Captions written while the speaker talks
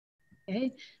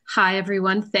Okay. Hi,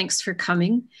 everyone. Thanks for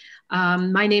coming.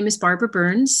 My name is Barbara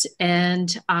Burns,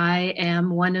 and I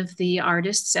am one of the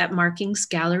artists at Markings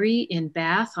Gallery in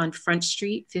Bath on Front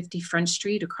Street, 50 Front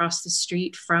Street, across the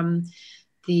street from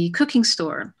the cooking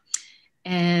store.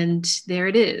 And there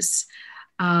it is.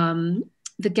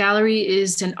 The gallery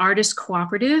is an artist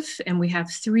cooperative, and we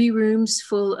have 3 rooms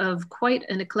full of quite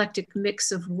an eclectic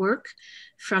mix of work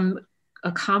from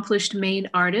accomplished Maine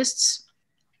artists.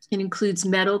 It includes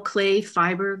metal, clay,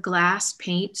 fiber, glass,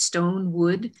 paint, stone,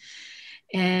 wood.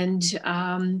 And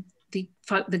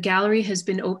the gallery has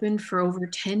been open for over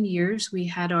 10 years. We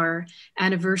had our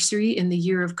anniversary in the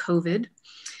year of COVID,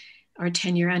 our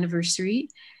 10-year anniversary.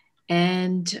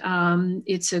 And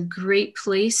it's a great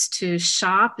place to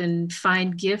shop and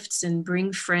find gifts and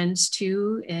bring friends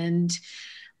to. And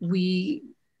we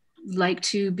like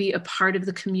to be a part of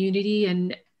the community.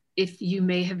 And if you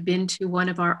may have been to one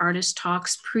of our artist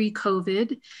talks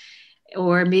pre-COVID,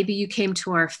 or maybe you came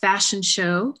to our fashion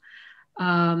show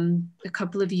a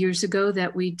couple of years ago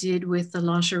that we did with the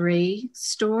lingerie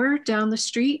store down the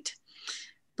street.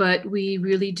 But we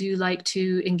really do like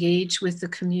to engage with the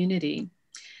community.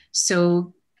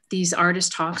 So these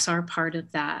artist talks are part of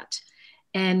that.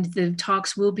 And the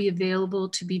talks will be available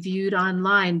to be viewed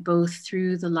online, both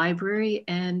through the library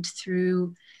and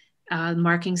through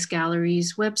Markings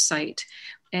Gallery's website.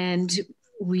 And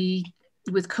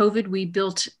with COVID, we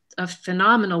built a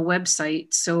phenomenal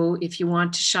website. So if you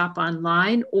want to shop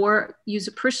online or use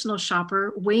a personal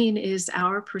shopper, Wayne is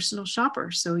our personal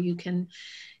shopper. So you can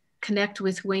connect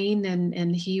with Wayne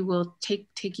and he will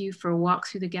take you for a walk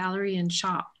through the gallery and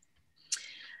shop.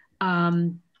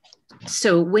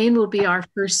 So Wayne will be our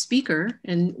first speaker,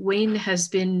 and Wayne has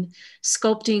been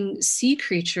sculpting sea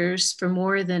creatures for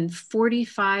more than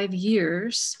 45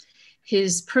 years.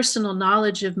 His personal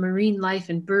knowledge of marine life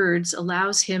and birds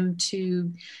allows him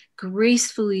to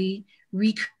gracefully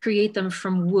recreate them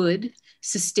from wood,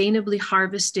 sustainably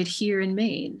harvested here in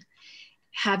Maine.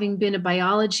 Having been a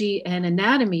biology and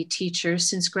anatomy teacher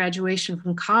since graduation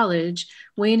from college,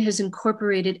 Wayne has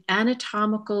incorporated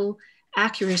anatomical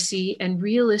accuracy and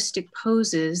realistic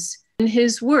poses in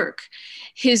his work.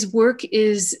 His work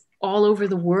is all over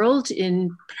the world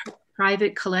in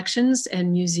private collections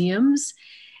and museums.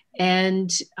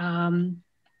 And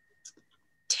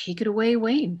take it away,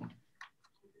 Wayne.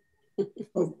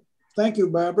 Well, thank you,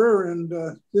 Barbara. And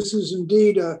this is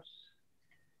indeed a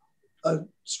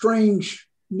strange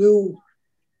new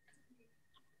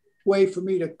way for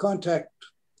me to contact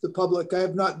the public. I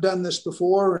have not done this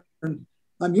before, and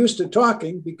I'm used to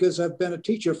talking because I've been a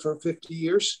teacher for 50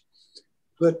 years.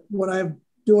 But when I'm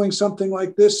doing something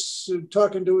like this,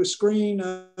 talking to a screen,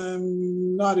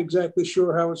 I'm not exactly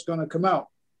sure how it's going to come out.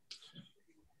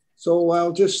 So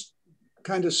I'll just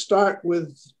kind of start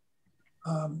with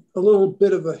a little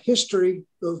bit of a history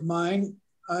of mine.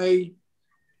 I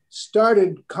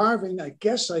started carving, I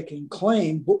guess I can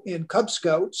claim, in Cub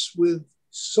Scouts with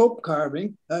soap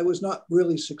carving. I was not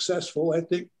really successful. I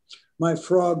think my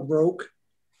frog broke.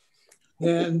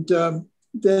 And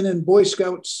then in Boy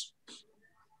Scouts,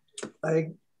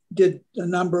 I did a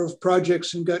number of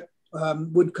projects and got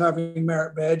wood carving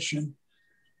merit badge.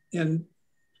 And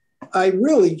I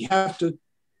really have to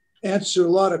answer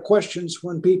a lot of questions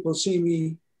when people see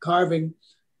me carving.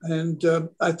 And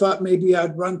I thought maybe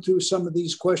I'd run through some of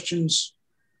these questions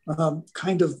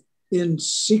kind of in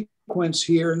sequence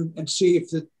here and see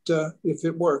if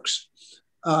it works.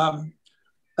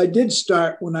 I did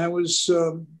start when I was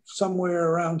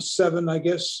somewhere around 7, I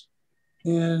guess.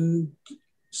 And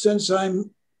since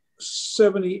I'm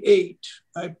 78,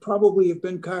 I probably have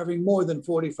been carving more than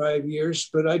 45 years,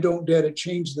 but I don't dare to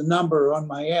change the number on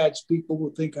my ads. People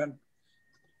will think I'm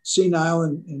senile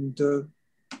and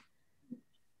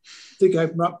think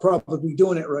I'm not probably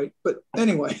doing it right. But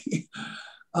anyway,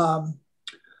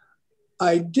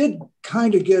 I did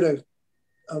kind of get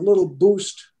a little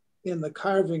boost in the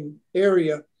carving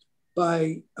area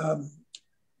by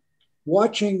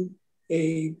watching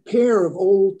a pair of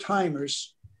old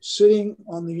timers sitting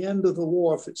on the end of the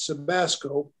wharf at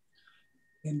Sabasco,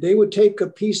 and they would take a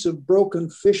piece of broken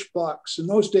fish box. In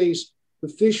those days, the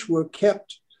fish were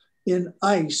kept in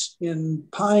ice in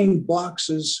pine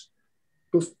boxes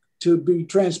to be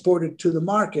transported to the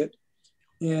market,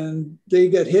 and they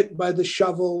got hit by the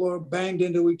shovel or banged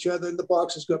into each other and the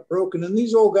boxes got broken. And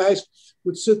these old guys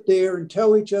would sit there and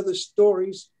tell each other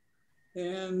stories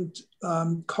and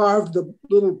carve the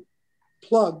little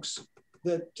plugs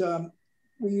that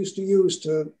we used to use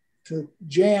to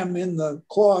jam in the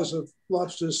claws of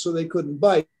lobsters so they couldn't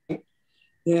bite.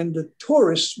 And the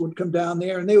tourists would come down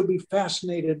there and they would be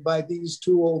fascinated by these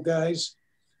 2 old guys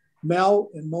Mel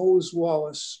and Mose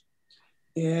Wallace.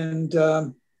 And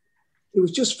it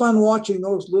was just fun watching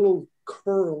those little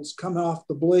curls come off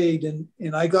the blade.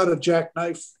 And I got a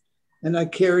jackknife and I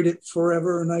carried it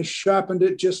forever, and I sharpened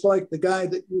it just like the guy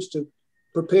that used to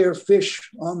prepare fish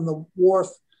on the wharf.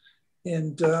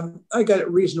 And I got it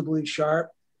reasonably sharp.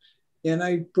 And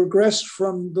I progressed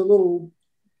from the little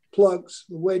plugs,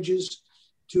 the wedges,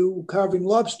 to carving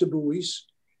lobster buoys.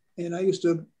 And I used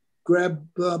to grab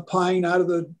pine out of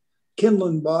the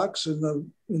kindling box in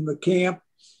the camp,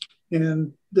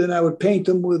 and then I would paint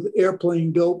them with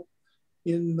airplane dope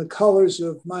in the colors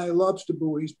of my lobster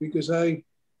buoys, because I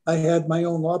had my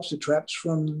own lobster traps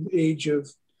from the age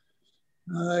of,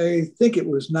 I think it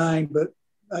was 9, but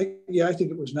I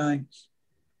think it was 9.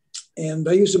 And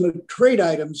I used them as trade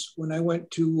items when I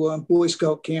went to Boy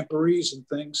Scout camporees and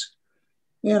things.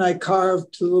 And I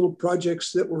carved the little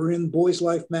projects that were in Boys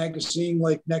Life magazine,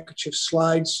 like neckerchief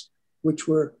slides, which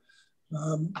were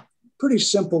pretty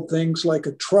simple things, like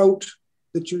a trout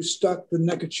that you stuck the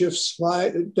neckerchief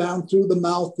slide down through the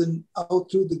mouth and out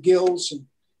through the gills,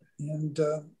 and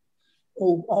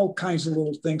all kinds of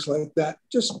little things like that,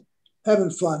 just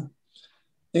having fun.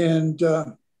 And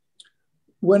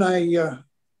when I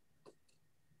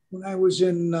was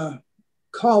in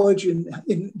college,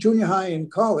 in junior high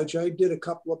and college, I did a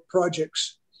couple of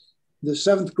projects. The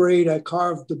 7th grade, I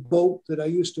carved the boat that I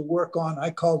used to work on. I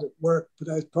called it work,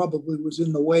 but I probably was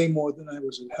in the way more than I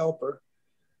was a helper.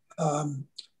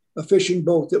 A fishing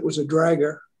boat that was a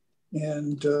dragger.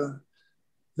 And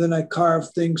then I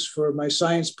carved things for my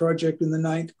science project in the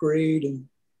 9th grade. And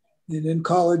in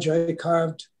college, I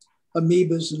carved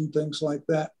amoebas and things like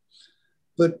that.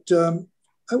 But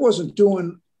I wasn't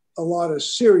doing a lot of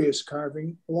serious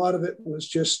carving. A lot of it was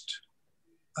just,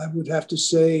 I would have to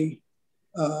say,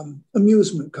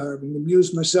 amusement carving,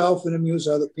 amuse myself and amuse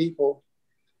other people.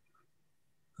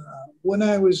 When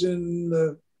I was in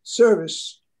the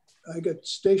service, I got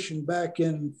stationed back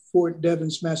in Fort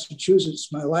Devens,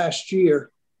 Massachusetts, my last year.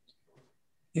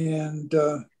 And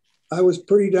I was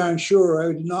pretty darn sure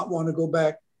I did not want to go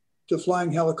back to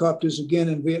flying helicopters again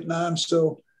in Vietnam.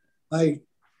 So I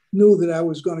knew that I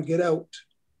was going to get out.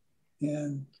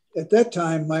 And at that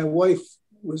time, my wife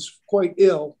was quite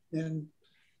ill. And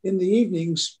in the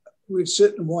evenings, we'd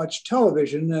sit and watch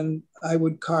television, and I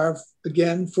would carve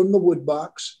again from the wood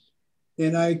box.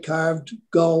 And I carved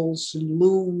gulls and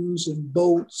loons and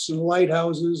boats and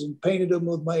lighthouses and painted them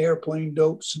with my airplane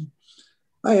dopes. And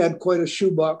I had quite a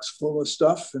shoebox full of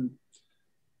stuff. And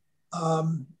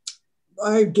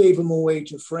I gave them away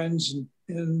to friends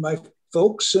and my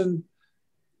folks, and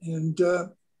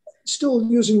still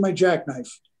using my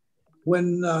jackknife.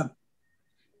 When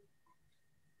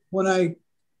I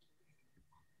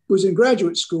was in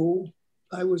graduate school,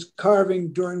 I was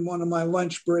carving during one of my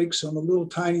lunch breaks on a little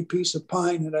tiny piece of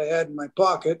pine that I had in my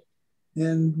pocket.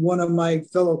 And one of my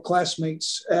fellow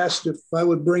classmates asked if I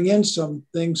would bring in some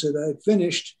things that I'd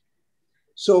finished.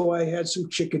 So I had some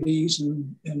chickadees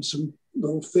and some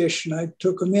little fish, and I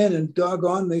took them in, and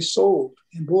doggone, they sold.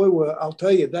 And boy, well, I'll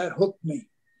tell you, that hooked me.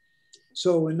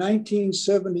 So in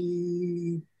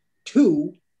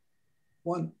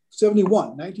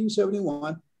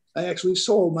 1971, I actually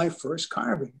sold my first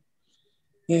carving.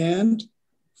 And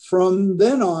from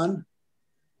then on,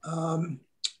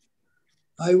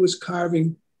 I was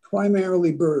carving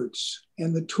primarily birds.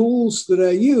 And the tools that I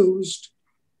used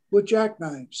were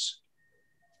jackknives.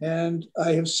 And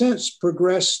I have since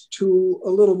progressed to a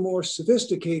little more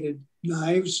sophisticated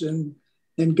knives and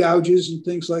gouges and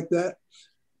things like that.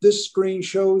 This screen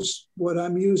shows what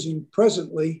I'm using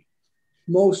presently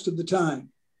most of the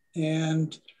time.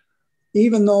 And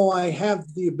even though I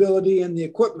have the ability and the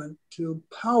equipment to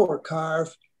power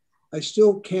carve, I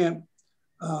still can't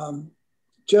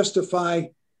justify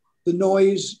the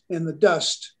noise and the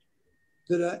dust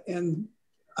and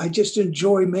I just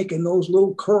enjoy making those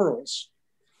little curls.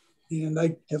 And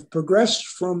I have progressed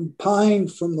from pine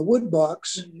from the wood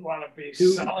box. You want to be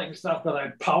selling stuff that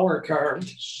I power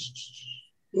carved.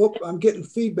 Whoop, I'm getting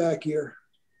feedback here.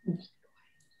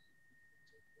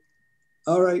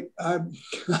 All right,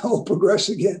 I'll progress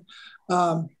again.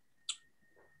 I've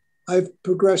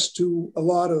progressed to a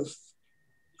lot of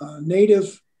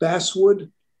native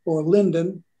basswood or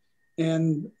linden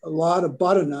and a lot of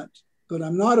butternut, but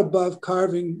I'm not above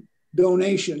carving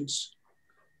donations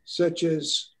such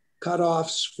as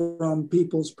cutoffs from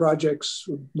people's projects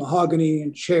with mahogany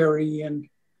and cherry and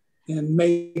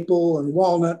maple and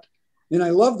walnut. And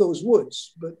I love those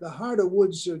woods, but the harder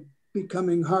woods are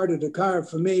becoming harder to carve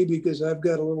for me because I've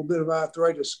got a little bit of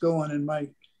arthritis going in my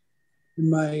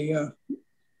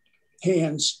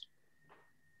hands.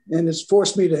 and it's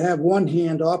forced me to have one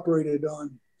hand operated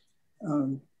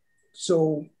on.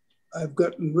 So I've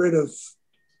gotten rid of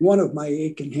one of my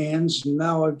aching hands, and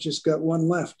now I've just got one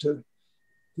left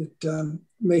that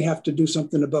may have to do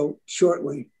something about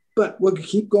shortly. But we'll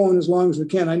keep going as long as we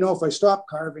can. I know if I stop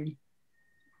carving,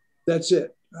 that's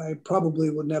it. I probably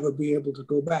would never be able to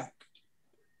go back.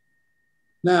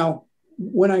 Now,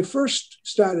 when I first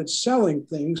started selling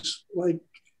things, like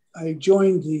I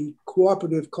joined the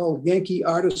cooperative called Yankee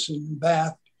Artisan in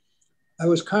Bath, I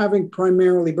was carving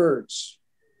primarily birds.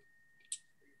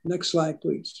 Next slide,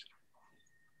 please.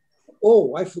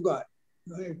 Oh, I forgot.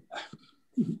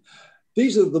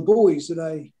 These are the buoys that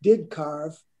I did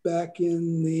carve back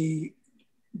in the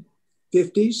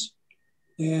 50s.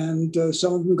 And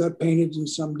some of them got painted and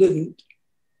some didn't.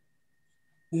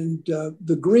 And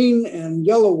the green and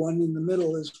yellow one in the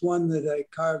middle is one that I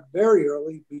carved very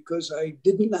early because I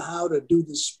didn't know how to do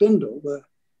the spindle,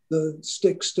 the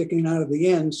stick sticking out of the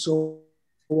end. So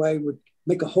I would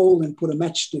make a hole and put a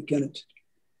matchstick in it.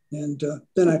 And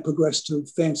then I progressed to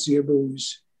fancier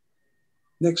buoys.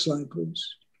 Next slide, please.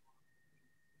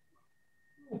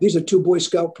 These are two Boy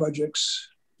Scout projects,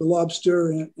 the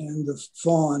lobster and the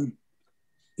fawn.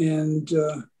 And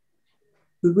the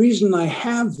reason I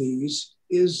have these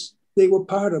is they were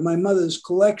part of my mother's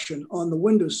collection on the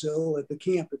windowsill at the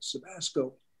camp at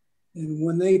Sebasco. And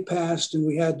when they passed and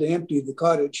we had to empty the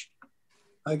cottage,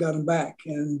 I got them back.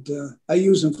 And I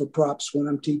use them for props when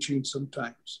I'm teaching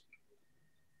sometimes.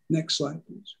 Next slide,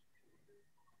 please.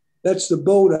 That's the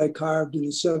boat I carved in the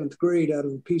 7th grade out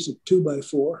of a piece of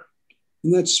 2x4.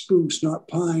 And that's spruce, not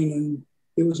pine. And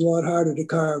it was a lot harder to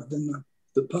carve than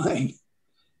the pine.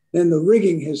 And the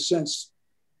rigging has since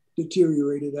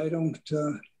deteriorated. I don't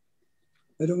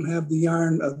have the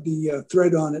yarn of the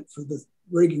thread on it for the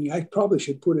rigging. I probably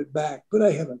should put it back, but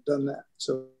I haven't done that.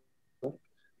 So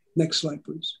next slide,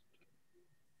 please.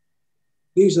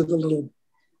 These are the little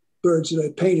birds that I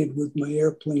painted with my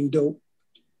airplane dope.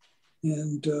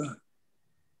 And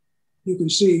you can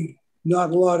see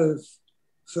not a lot of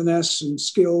finesse and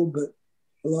skill, but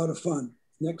a lot of fun.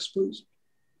 Next, please.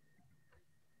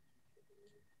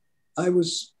 I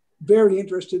was very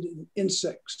interested in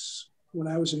insects when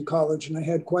I was in college, and I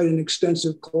had quite an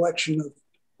extensive collection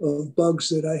of bugs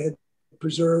that I had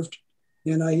preserved.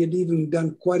 And I had even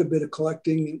done quite a bit of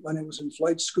collecting when I was in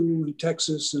flight school in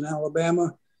Texas and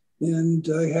Alabama. And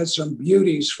I had some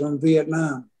beauties from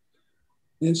Vietnam.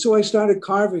 And so I started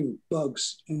carving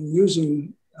bugs and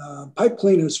using pipe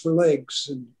cleaners for legs,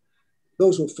 and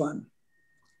those were fun.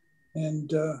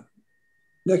 And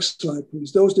next slide,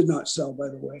 please. Those did not sell, by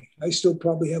the way. I still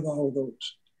probably have all of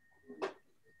those.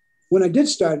 When I did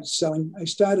start selling, I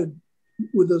started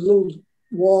with a little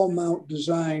wall mount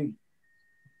design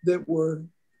that were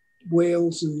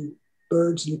whales and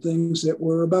birds and things that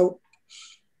were about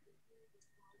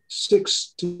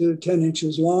 6 to 10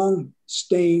 inches long,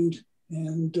 stained,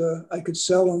 and I could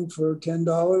sell them for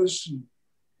 $10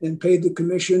 and pay the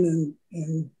commission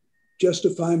and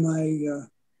justify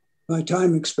my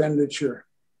time expenditure.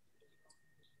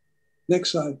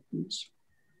 Next slide, please.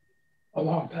 A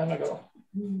long time ago.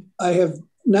 I have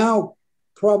now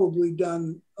probably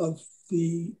done, of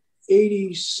the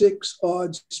 86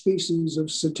 odd species of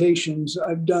cetaceans,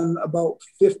 I've done about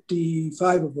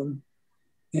 55 of them.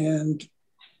 And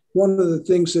one of the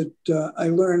things that I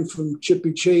learned from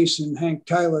Chippy Chase and Hank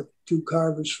Tyler, two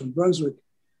carvers from Brunswick,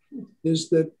 is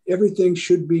that everything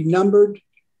should be numbered,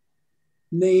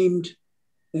 named,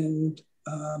 and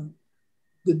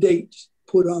the date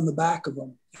put on the back of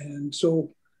them. And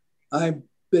so I've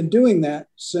been doing that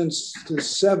since the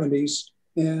 70s.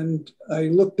 And I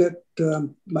looked at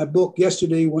my book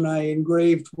yesterday when I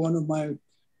engraved one of my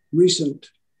recent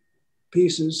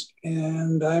pieces,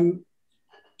 and I'm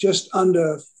just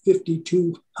under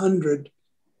 5,200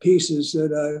 pieces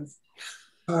that I've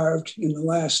carved in the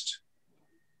last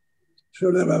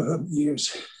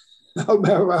years,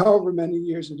 however many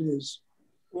years it is.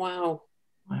 Wow.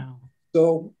 Wow.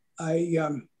 So I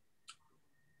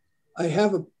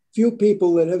have a few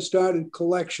people that have started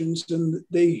collections, and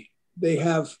they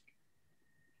have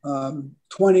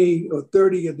 20 or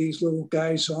 30 of these little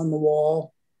guys on the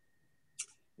wall.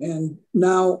 And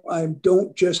now I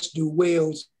don't just do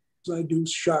whales, I do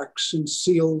sharks and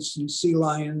seals and sea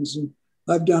lions, and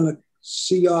I've done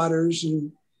sea otters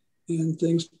and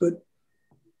things, but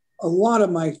a lot of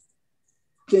my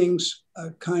things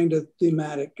are kind of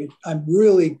thematic. I'm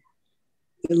really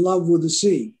in love with the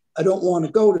sea. I don't want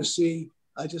to go to sea.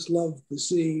 I just love the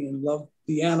sea and love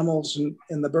the animals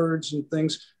and the birds and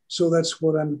things. So that's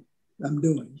what I'm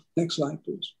doing. Next slide,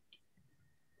 please.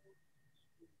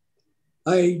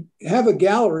 I have a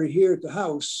gallery here at the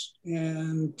house,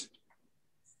 and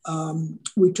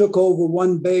we took over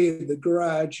one bay of the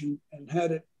garage and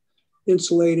had it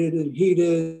insulated and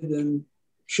heated and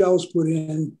shelves put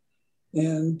in.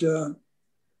 And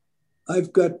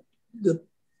I've got the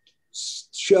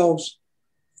shelves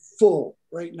full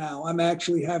right now. I'm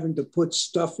actually having to put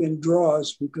stuff in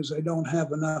drawers because I don't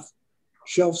have enough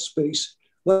shelf space.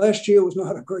 Last year was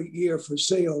not a great year for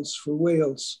sales for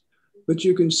whales, but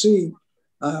you can see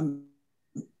I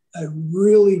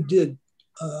really did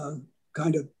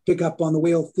kind of pick up on the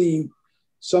whale theme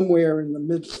somewhere in the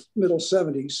middle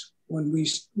 70s when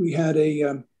we had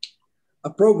a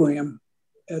program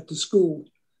at the school,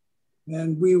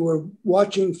 and we were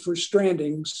watching for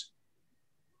strandings,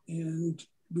 and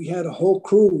we had a whole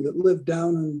crew that lived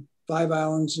down in Five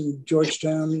Islands and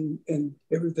Georgetown and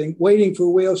everything, waiting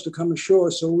for whales to come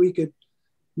ashore so we could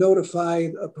notify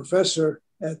a professor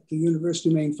at the University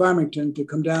of Maine Farmington to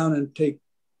come down and take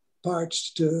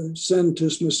parts to send to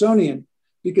Smithsonian,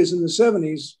 because in the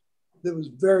 70s, there was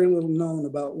very little known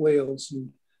about whales.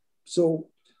 And so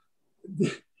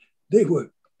they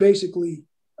were basically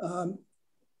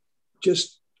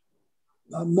just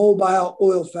mobile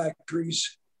oil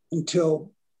factories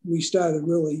until we started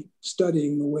really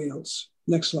studying the whales.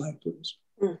 Next slide, please.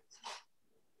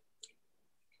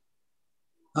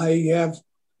 I have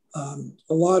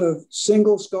a lot of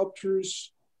single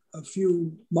sculptures, a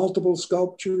few multiple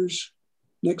sculptures.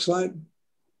 Next slide.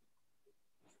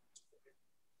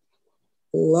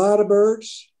 A lot of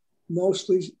birds,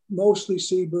 mostly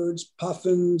seabirds,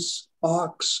 puffins,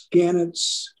 auks,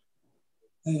 gannets,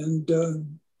 and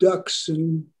ducks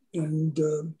and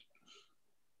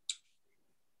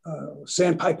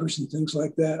sandpipers and things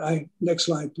like that. Next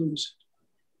slide, please.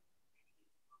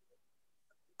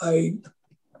 I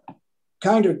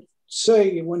kind of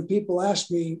say when people ask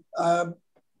me,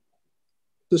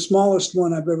 the smallest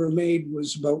one I've ever made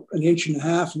was about 1.5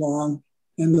 inches long,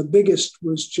 and the biggest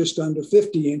was just under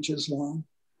 50 inches long.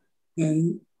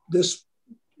 And this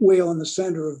whale in the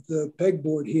center of the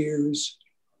pegboard here is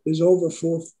over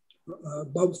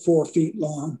about 4 feet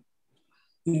long.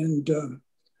 And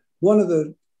one of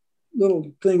the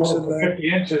little things that 50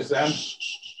 inches then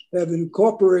have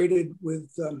incorporated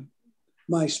with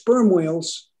my sperm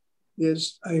whales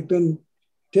is I've been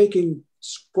taking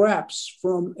scraps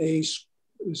from a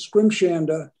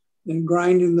scrimshanda and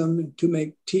grinding them to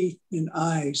make teeth and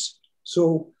eyes.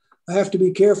 So I have to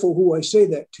be careful who I say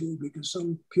that to, because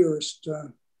some purists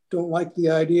don't like the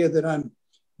idea that I'm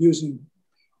using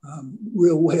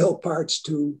real whale parts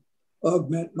to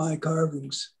augment my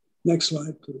carvings. Next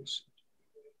slide, please.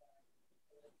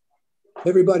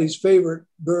 Everybody's favorite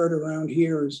bird around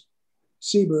here is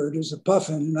seabird, is a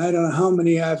puffin, and I don't know how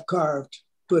many I've carved,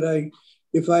 but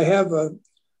if I have a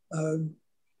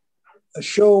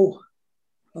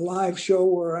live show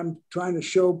where I'm trying to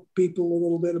show people a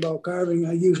little bit about carving,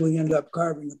 I usually end up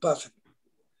carving a puffin.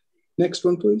 Next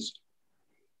one, please.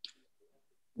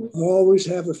 I always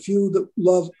have a few that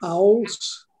love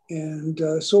owls, and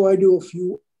so I do a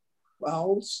few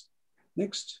owls.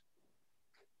 Next.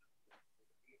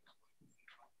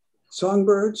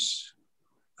 Songbirds.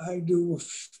 I do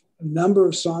a number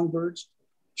of songbirds,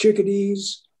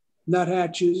 chickadees,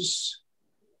 nuthatches,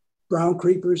 brown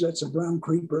creepers. That's a brown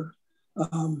creeper.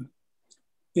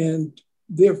 And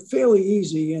they're fairly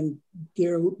easy, and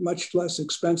they're much less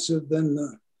expensive than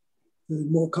the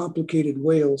more complicated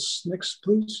whales. Next,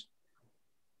 please.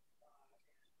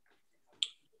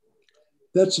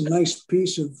 That's a nice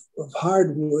piece of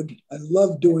hardwood. I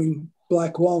love doing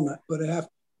black walnut, but I have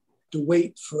to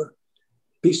wait for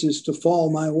pieces to fall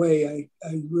my way.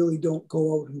 I really don't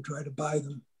go out and try to buy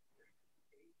them.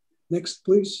 Next,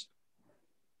 please.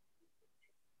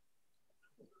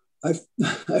 I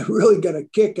really got a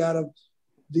kick out of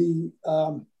the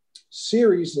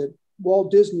series that Walt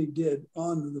Disney did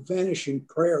on the Vanishing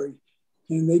Prairie.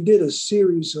 And they did a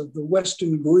series of the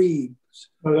Western grebes.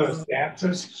 Are those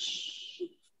dancers?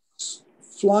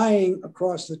 Flying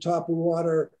across the top of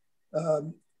water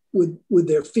with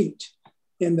their feet,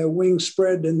 and their wings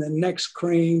spread and their necks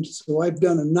craned. So I've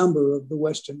done a number of the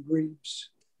Western grebes.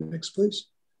 Next, please.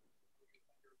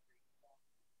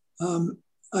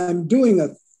 I'm doing a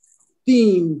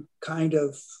theme kind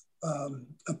of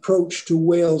approach to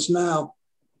whales now.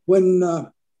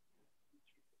 When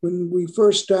we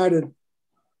first started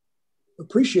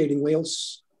appreciating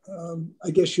whales,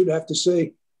 I guess you'd have to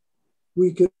say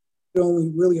we could only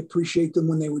really appreciate them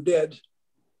when they were dead.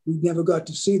 We never got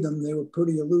to see them. They were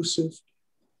pretty elusive.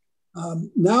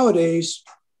 Nowadays,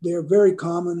 they're very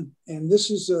common, and this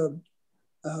is a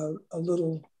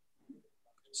little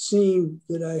scene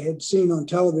that I had seen on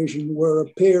television where a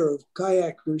pair of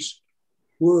kayakers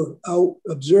were out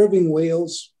observing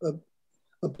whales,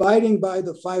 abiding by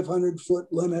the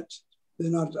 500-foot limit. They're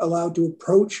not allowed to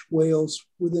approach whales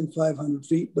within 500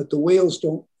 feet, but the whales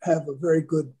don't have a very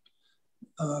good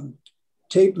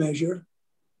tape measure.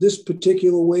 This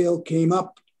particular whale came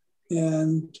up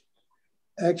and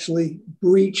actually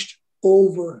breached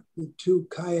over the two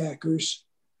kayakers,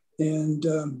 and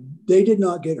they did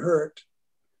not get hurt.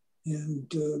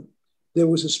 And there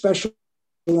was a special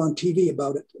on TV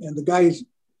about it, and the guy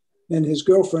and his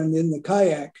girlfriend in the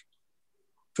kayak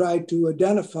tried to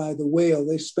identify the whale.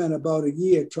 They spent about a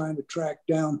year trying to track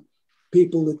down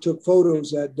people that took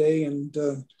photos that day, and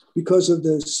because of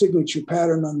the signature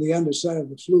pattern on the underside of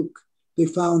the fluke, they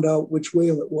found out which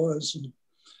whale it was. And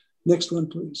next one,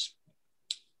 please.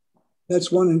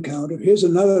 That's one encounter. Here's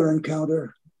another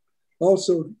encounter,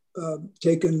 also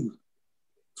taken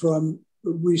from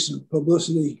recent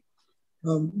publicity.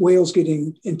 Whales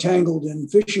getting entangled in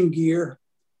fishing gear.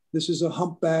 This is a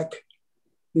humpback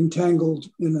entangled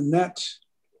in a net.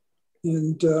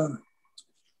 And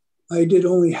I did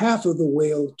only half of the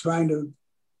whale, trying to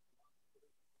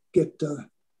get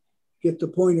the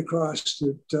point across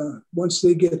that once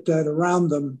they get that around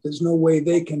them, there's no way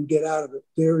they can get out of it.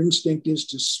 Their instinct is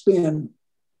to spin.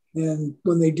 And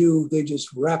when they do, they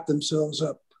just wrap themselves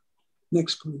up.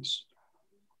 Next, please.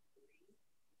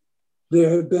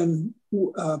 There have been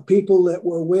people that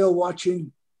were whale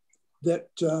watching that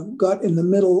got in the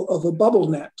middle of a bubble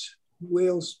net.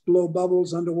 Whales blow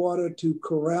bubbles underwater to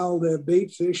corral their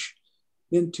bait fish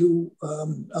into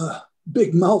a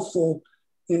big mouthful,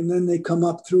 and then they come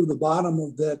up through the bottom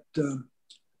of that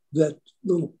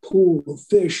little pool of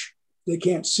fish. They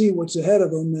can't see what's ahead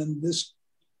of them, and this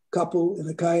couple in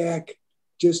a kayak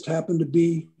just happened to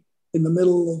be in the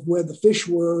middle of where the fish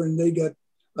were, and they got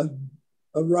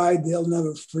a ride they'll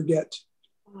never forget.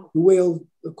 The whale,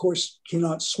 of course,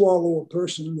 cannot swallow a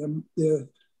person. Their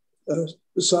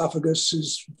esophagus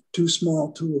is too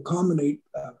small to accommodate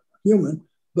a human,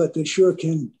 but they sure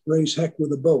can raise heck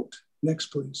with a boat. Next,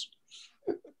 please.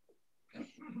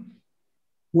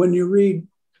 When you read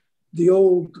the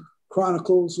old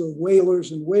chronicles of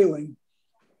whalers and whaling,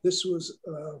 this was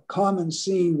a common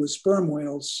scene with sperm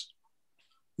whales.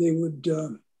 They would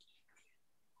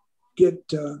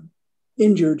get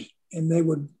injured and they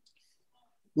would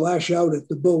lash out at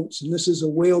the boats. And this is a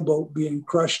whaleboat being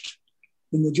crushed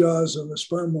in the jaws of a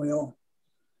sperm whale.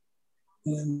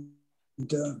 And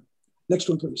next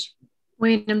one, please.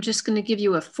 Wayne, I'm just going to give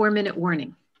you a 4-minute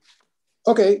warning.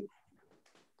 Okay.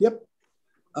 Yep.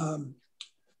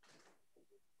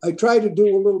 I try to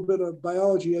do a little bit of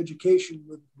biology education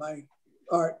with my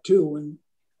art too. And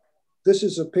this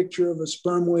is a picture of a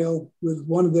sperm whale with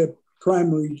one of their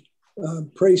primary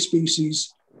prey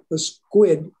species, a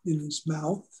squid, in its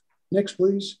mouth. Next,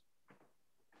 please.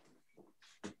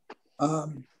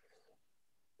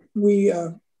 We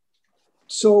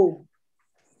so,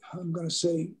 I'm going to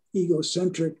say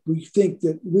egocentric. We think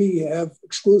that we have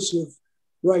exclusive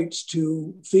rights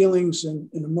to feelings and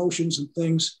emotions and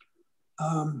things.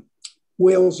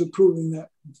 Whales are proving that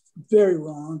very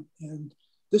wrong. And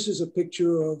this is a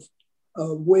picture of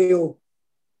a whale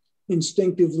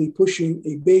instinctively pushing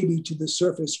a baby to the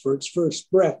surface for its first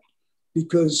breath,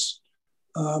 because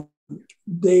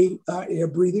they are air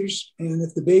breathers. And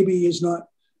if the baby is not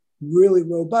really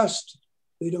robust,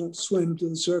 they don't swim to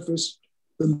the surface.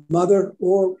 The mother,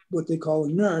 or what they call a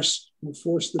nurse, will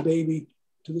force the baby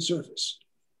to the surface.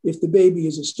 If the baby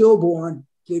is a stillborn,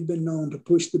 they've been known to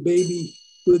push the baby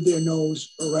with their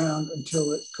nose around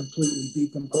until it completely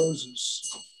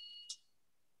decomposes.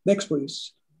 Next,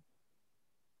 please.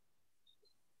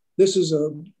 This is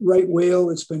a right whale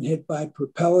that's been hit by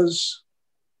propellers.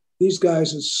 These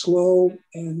guys are slow,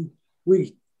 and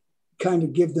we kind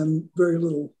of give them very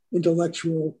little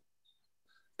intellectual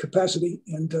capacity,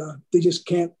 and they just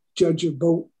can't judge a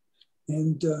boat,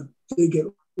 and they get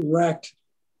racked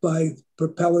by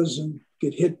propellers and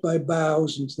get hit by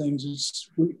bows and things.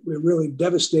 We're really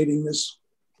devastating this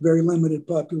very limited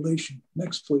population.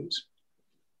 Next, please.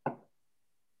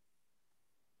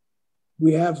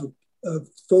 We have a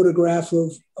photograph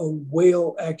of a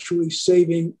whale actually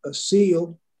saving a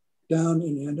seal down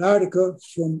in Antarctica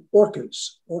from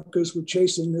orcas. Orcas were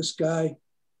chasing this guy.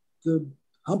 The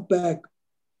humpback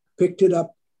picked it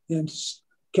up and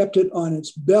kept it on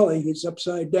its belly. It's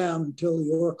upside down until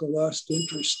the orca lost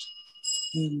interest.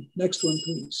 And next one,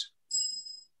 please.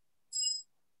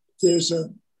 There's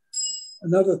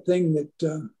another thing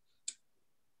that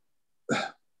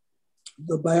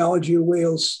the biology of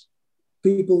whales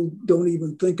people don't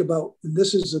even think about. And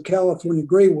this is a California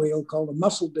gray whale called a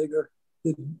mussel digger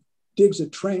that digs a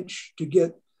trench to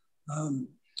get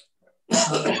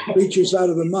creatures out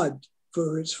of the mud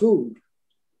for its food.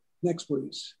 Next,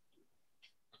 please.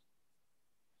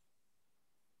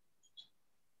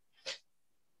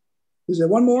 Is there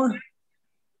one more?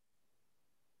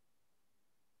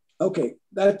 Okay,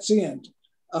 that's the end.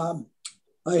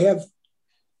 I have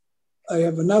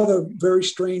another very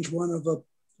strange one of a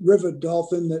river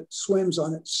dolphin that swims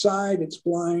on its side. It's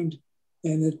blind,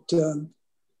 and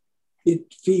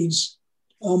it feeds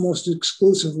almost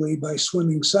exclusively by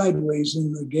swimming sideways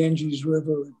in the Ganges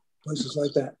River and places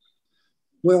like that.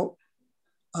 Well,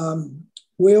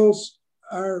 whales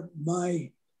are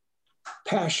my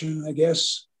passion, I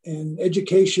guess, and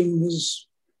education is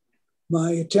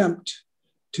my attempt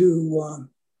to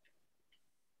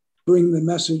bring the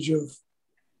message of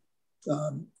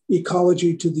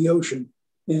ecology to the ocean.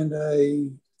 And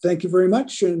I thank you very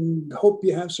much and hope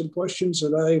you have some questions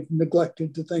that I've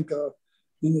neglected to think of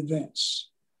in advance.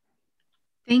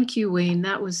 Thank you, Wayne.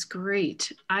 That was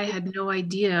great. I had no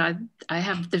idea.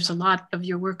 There's a lot of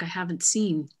your work I haven't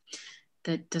seen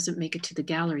that doesn't make it to the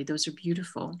gallery. Those are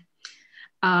beautiful.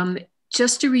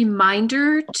 Just a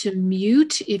reminder to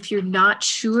mute if you're not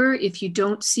sure, if you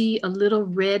don't see a little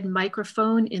red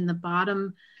microphone in the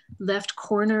bottom left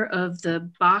corner of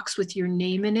the box with your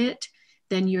name in it,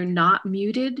 then you're not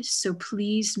muted. So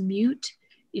please mute.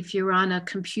 If you're on a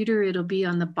computer, it'll be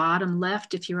on the bottom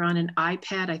left. If you're on an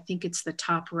iPad, I think it's the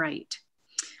top right.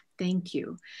 Thank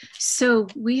you. So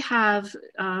we have,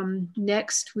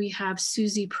 next we have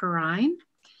Susie Perrine.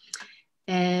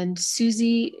 And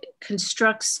Susie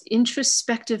constructs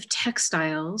introspective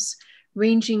textiles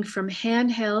ranging from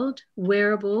handheld,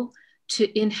 wearable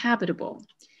to inhabitable.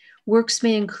 Works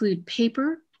may include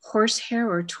paper,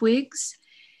 horsehair, or twigs.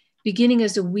 Beginning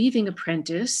as a weaving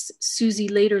apprentice, Susie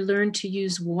later learned to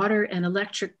use water and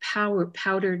electric power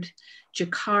powdered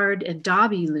jacquard and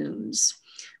dobby looms,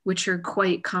 which are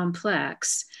quite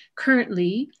complex.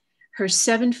 Currently, her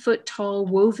 7-foot-tall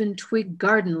woven twig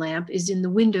garden lamp is in the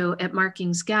window at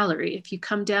Markings Gallery. If you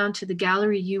come down to the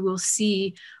gallery, you will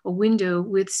see a window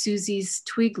with Susie's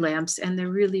twig lamps, and they're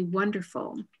really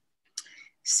wonderful.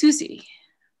 Susie,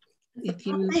 if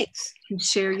you can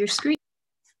share your screen.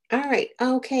 All right.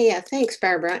 Okay. Yeah. Thanks,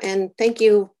 Barbara. And thank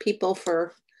you, people,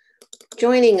 for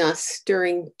joining us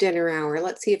during dinner hour.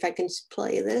 Let's see if I can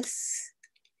play this.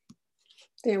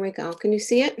 There we go. Can you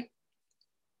see it?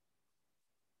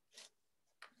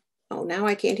 Oh, now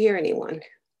I can't hear anyone.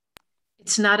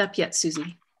 It's not up yet,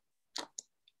 Susie.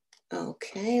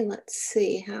 Okay. Let's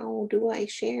see. How do I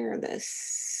share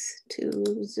this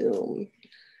to Zoom?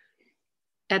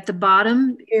 At the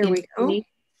bottom. Here we go.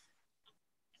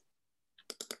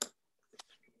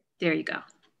 There you go.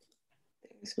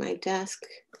 There's my desk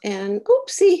and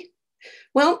oopsie.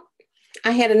 Well,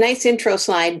 I had a nice intro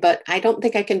slide, but I don't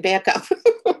think I can back up.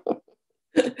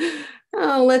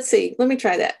 Oh, let's see. Let me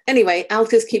try that. Anyway, I'll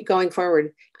just keep going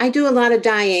forward. I do a lot of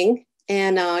dyeing,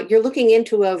 and you're looking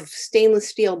into a stainless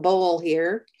steel bowl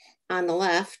here on the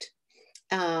left.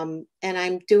 And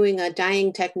I'm doing a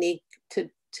dyeing technique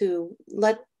to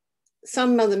let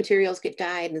some of the materials get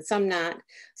dyed and some not.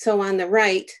 So on the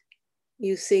right,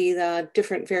 you see the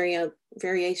different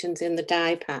variations in the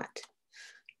dye pot.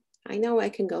 I know I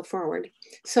can go forward.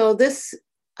 So this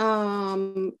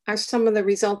are some of the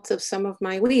results of some of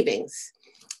my weavings.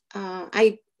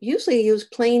 I usually use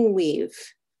plain weave,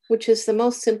 which is the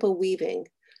most simple weaving.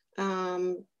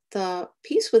 The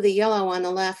piece with the yellow on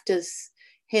the left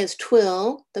has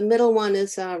twill. The middle one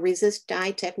is a resist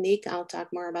dye technique. I'll talk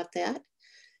more about that.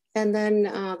 And then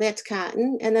that's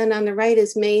cotton. And then on the right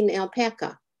is Maine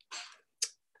alpaca.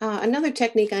 Another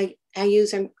technique I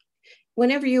use,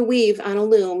 whenever you weave on a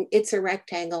loom, it's a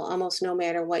rectangle almost no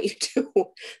matter what you do.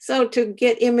 So to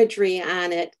get imagery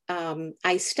on it,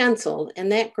 I stenciled,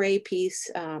 and that gray piece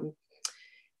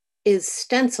is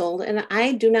stenciled, and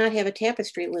I do not have a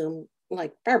tapestry loom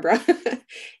like Barbara.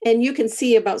 And you can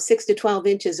see about 6 to 12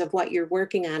 inches of what you're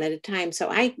working on at a time. So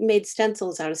I made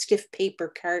stencils out of stiff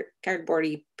paper,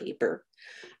 cardboardy paper,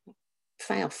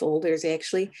 file folders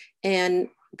actually, and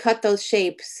cut those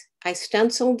shapes. I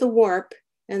stenciled the warp,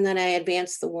 and then I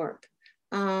advanced the warp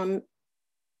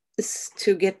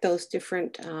to get those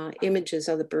different images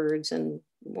of the birds and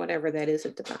whatever that is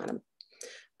at the bottom.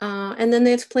 And then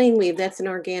that's plain weave. That's an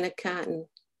organic cotton.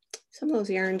 Some of those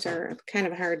yarns are kind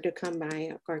of hard to come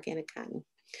by, organic cotton.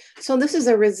 So this is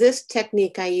a resist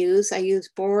technique I use. I use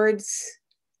boards,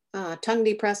 tongue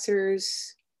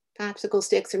depressors, popsicle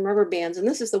sticks, and rubber bands. And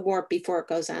this is the warp before it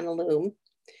goes on the loom.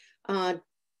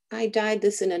 I dyed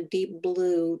this in a deep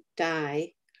blue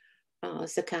dye.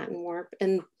 It's the cotton warp.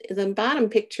 And the bottom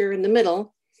picture in the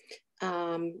middle,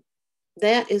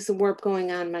 that is the warp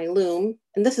going on my loom.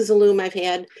 And this is a loom I've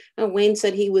had. Wayne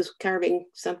said he was carving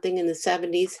something in the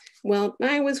 70s. Well,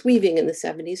 I was weaving in the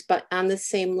 70s, but on this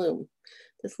same loom.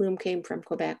 This loom came from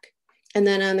Quebec. And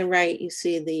then on the right, you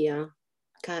see the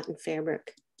cotton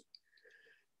fabric.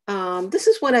 This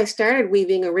is what I started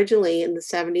weaving originally in the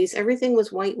 70s. Everything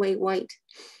was white, white, white,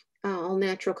 all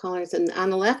natural colors. And on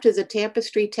the left is a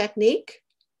tapestry technique.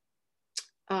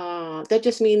 That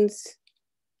just means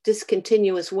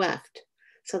discontinuous weft.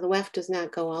 So the weft does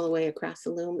not go all the way across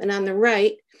the loom. And on the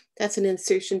right, that's an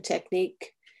insertion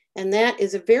technique. And that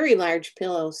is a very large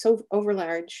pillow, so over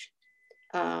large.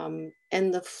 And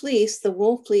the fleece, the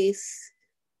wool fleece,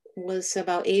 was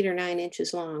about 8 or 9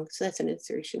 inches long. So that's an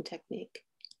insertion technique.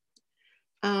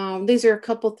 These are a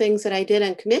couple things that I did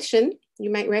on commission. You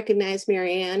might recognize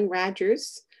Marianne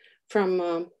Rogers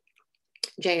from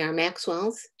J.R.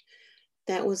 Maxwell's.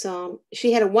 That was,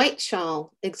 she had a white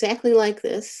shawl exactly like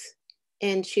this,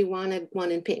 and she wanted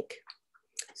one in pink.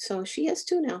 So she has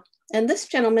 2 now. And this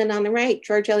gentleman on the right,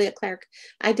 George Elliott Clark,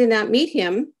 I did not meet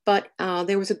him, but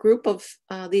there was a group of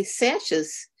these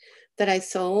sashes that I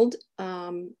sold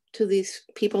to these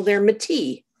people. They're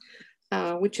Métis,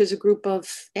 which is a group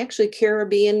of actually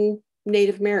Caribbean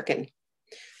Native American.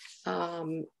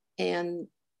 And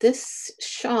this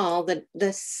shawl,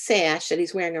 the sash that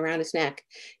he's wearing around his neck,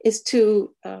 is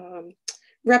to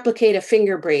replicate a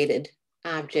finger braided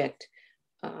object,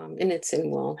 and it's in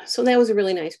wool. So that was a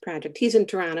really nice project. He's in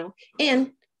Toronto,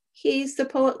 and he's the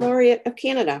Poet Laureate of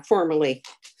Canada, formerly.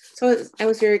 So I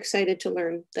was very excited to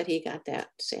learn that he got that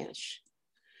sash.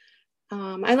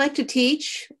 I like to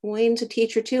teach. Wayne's a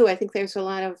teacher too. I think there's a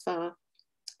lot of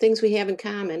things we have in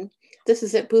common. This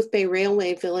is at Booth Bay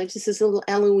Railway Village. This is little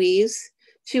Eloise.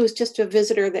 She was just a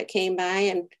visitor that came by,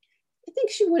 and I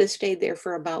think she would have stayed there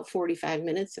for about 45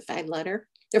 minutes if I'd let her,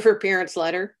 if her parents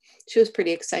let her. She was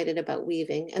pretty excited about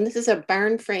weaving. And this is a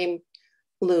barn frame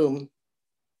loom.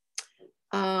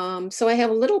 So I have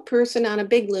a little person on a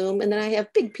big loom, and then I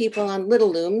have big people on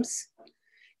little looms.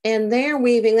 And they're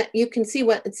weaving, that you can see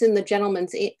what's in the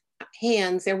gentleman's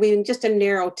hands. They're weaving just a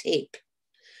narrow tape.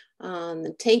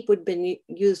 The tape would have been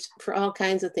used for all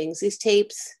kinds of things. These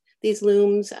tapes, these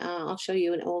looms, I'll show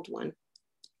you an old one.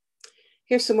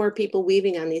 Here's some more people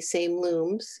weaving on these same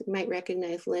looms. You might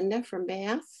recognize Linda from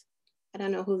Bath. I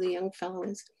don't know who the young fellow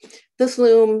is. This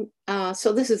loom,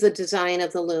 so this is the design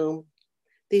of the loom.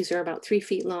 These are about 3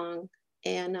 feet long.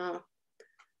 And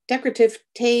decorative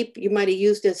tape, you might have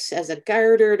used this as a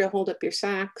garter to hold up your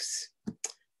socks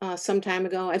some time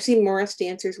ago. I've seen Morris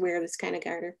dancers wear this kind of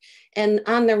garter. And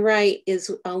on the right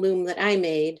is a loom that I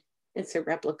made. It's a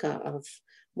replica of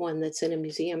one that's in a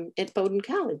museum at Bowdoin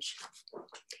College.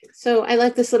 So I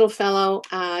like this little fellow.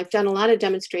 I've done a lot of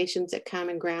demonstrations at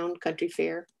Common Ground Country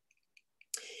Fair.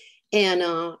 And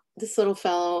this little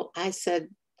fellow, I said,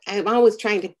 I'm always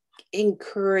trying to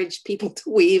encourage people to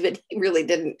weave, and he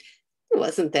really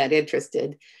wasn't that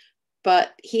interested.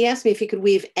 But he asked me if he could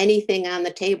weave anything on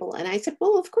the table. And I said,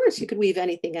 well, of course you could weave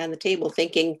anything on the table,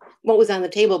 thinking what was on the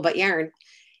table but yarn.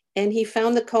 And he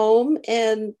found the comb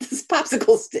and this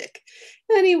popsicle stick.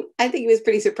 And I think he was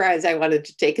pretty surprised I wanted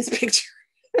to take his picture.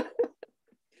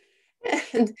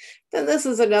 And then this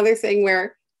is another thing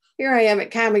where here I am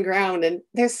at Common Ground, and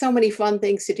there's so many fun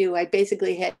things to do. I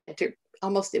basically had to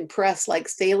almost impress like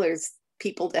sailors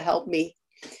people to help me.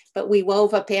 But we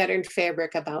wove a patterned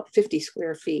fabric about 50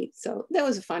 square feet. So that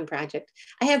was a fun project.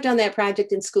 I have done that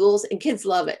project in schools, and kids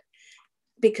love it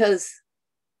because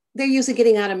they're usually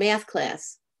getting out of math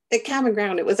class. At Common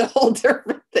Ground, it was a whole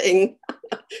different thing.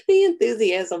 The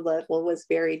enthusiasm level was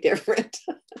very different.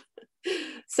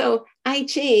 So I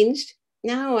changed.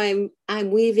 Now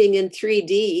I'm weaving in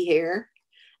 3D here.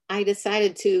 I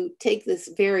decided to take this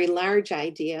very large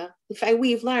idea. If I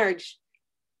weave large,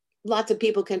 lots of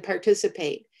people can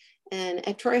participate. And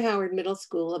at Troy Howard Middle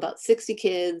School, about 60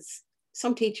 kids,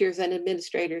 some teachers and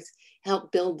administrators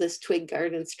helped build this twig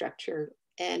garden structure.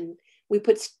 And we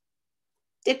put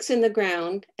sticks in the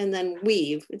ground and then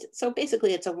weave. So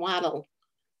basically it's a wattle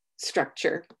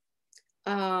structure.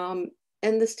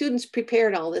 And the students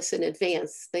prepared all this in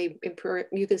advance. You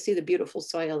can see the beautiful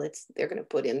soil they're gonna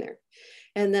put in there.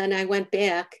 And then I went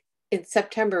back in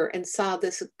September and saw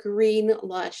this green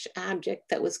lush object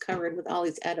that was covered with all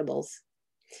these edibles.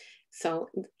 So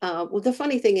well, the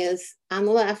funny thing is, on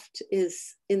the left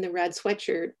is, in the red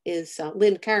sweatshirt, is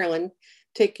Lynn Carlin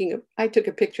I took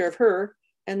a picture of her.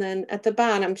 And then at the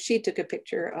bottom, she took a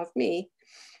picture of me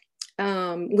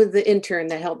with the intern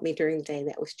that helped me during the day.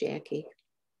 That was Jackie.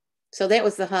 So that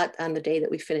was the hut on the day that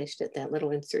we finished it, that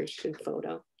little insertion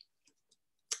photo.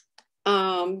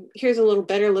 Here's a little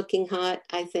better looking hut,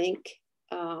 I think.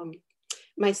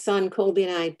 My son Colby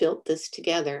and I built this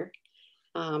together.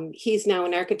 He's now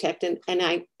an architect, and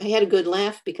I had a good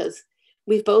laugh because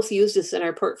we've both used this in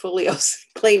our portfolios,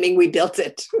 claiming we built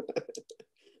it.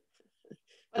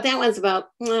 But that one's about,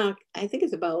 I think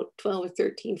it's about 12 or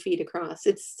 13 feet across.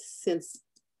 It's since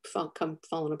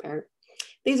fallen apart.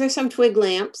 These are some twig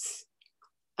lamps.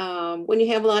 When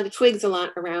you have a lot of twigs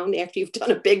around after you've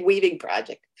done a big weaving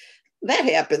project, that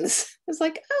happens. It's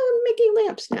like, oh, I'm making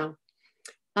lamps now.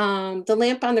 The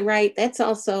lamp on the right, that's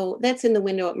in the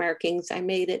window at Markings. I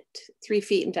made it 3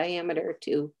 feet in diameter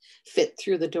to fit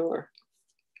through the door.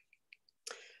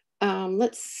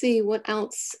 Let's see what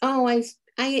else. Oh,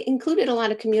 I included a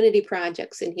lot of community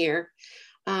projects in here.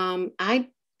 I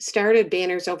started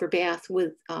Banners Over Bath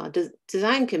with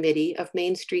design committee of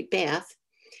Main Street Bath.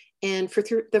 And for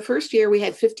the first year, we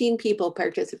had 15 people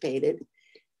participated.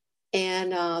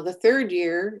 And the third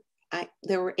year,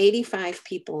 there were 85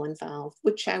 people involved,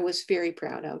 which I was very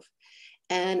proud of.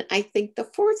 And I think the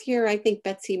fourth year, I think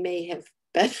Betsy may have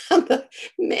been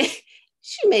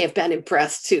she may have been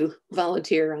impressed to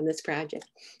volunteer on this project.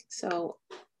 So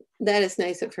that is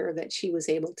nice of her that she was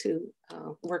able to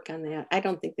work on that. I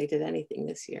don't think they did anything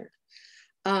this year.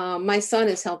 My son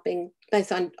is helping,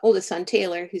 oldest son,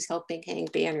 Taylor, who's helping hang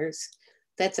banners.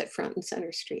 That's at Front and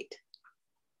Center Street.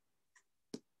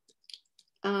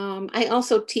 I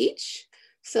also teach.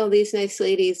 So these nice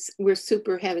ladies, we're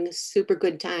having a super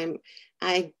good time.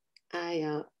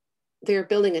 They're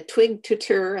building a twig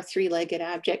tutor, a 3-legged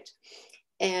object,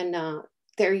 and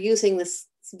they're using this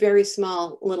very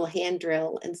small little hand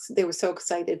drill, and they were so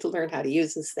excited to learn how to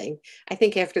use this thing. I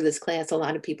think after this class, a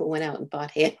lot of people went out and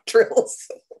bought hand drills.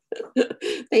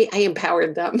 I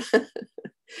empowered them.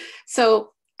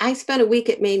 So I spent a week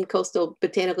at Maine Coastal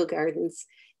Botanical Gardens,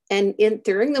 and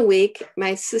during the week,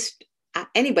 my sister,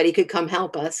 anybody could come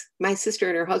help us. My sister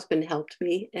and her husband helped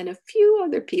me, and a few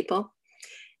other people.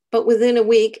 But within a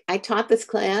week, I taught this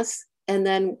class, and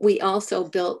then we also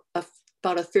built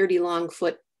about a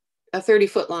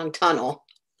 30-foot long tunnel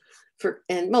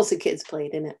and mostly kids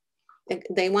played in it.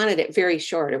 They wanted it very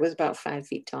short. It was about 5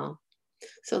 feet tall.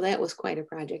 So that was quite a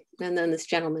project. And then this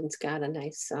gentleman's got a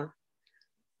nice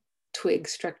twig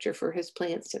structure for his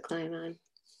plants to climb on.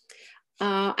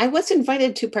 I was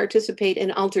invited to participate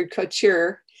in Altered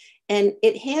Couture, and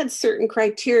it had certain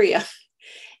criteria.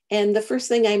 And the first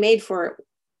thing I made for it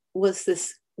was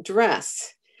this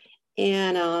dress.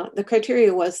 And the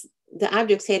criteria was the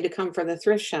objects had to come from the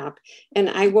thrift shop. And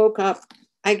I woke up,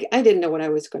 I didn't know what I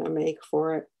was going to make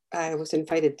for it. I was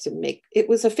invited to make, it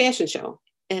was a fashion show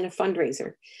and a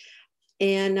fundraiser.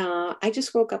 And I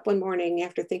just woke up one morning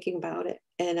after thinking about it.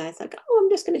 And I thought, oh, I'm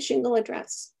just going to shingle a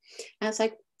dress. And I was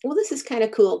like, well, this is kind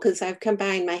of cool because I've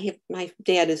combined, my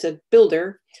dad is a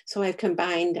builder. So I've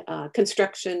combined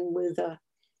construction with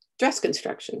dress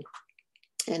construction.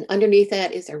 And underneath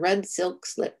that is a red silk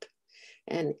slip.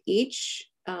 And each,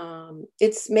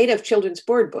 it's made of children's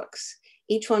board books.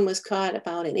 Each one was cut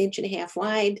about 1.5 inches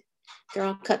wide. They're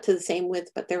all cut to the same width,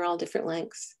 but they're all different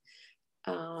lengths.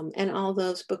 And all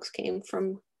those books came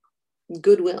from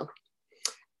Goodwill.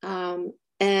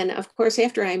 And of course,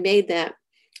 after I made that,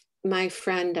 my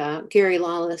friend Gary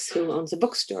Lawless, who owns a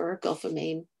bookstore, Gulf of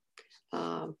Maine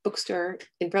bookstore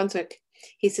in Brunswick,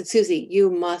 he said, Susie,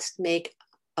 you must make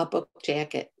a book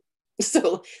jacket.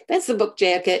 So that's the book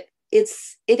jacket.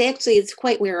 It's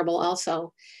quite wearable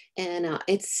also. And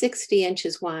it's 60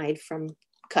 inches wide from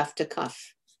cuff to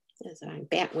cuff. It's a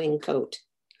bat wing coat.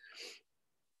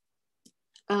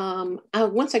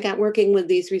 Once I got working with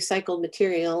these recycled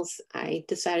materials, I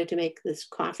decided to make this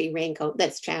coffee raincoat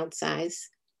that's child size.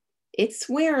 It's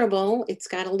wearable. It's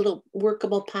got a little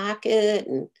workable pocket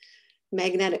and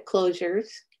magnetic closures.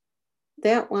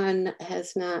 That one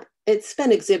has not, it's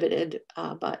been exhibited,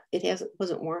 but it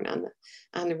wasn't worn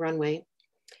on the runway.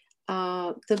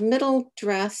 The middle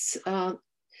dress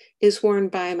is worn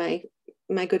by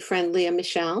my good friend Leah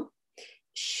Michelle.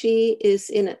 She is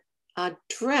in a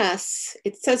dress.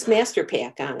 It says Master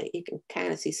Pack on it. You can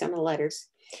kind of see some of the letters.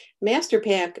 Master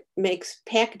Pack makes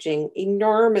packaging,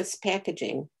 enormous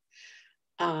packaging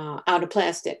out of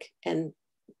plastic. And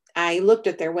I looked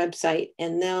at their website,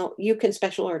 and now you can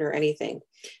special order anything.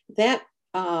 That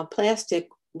plastic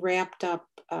wrapped up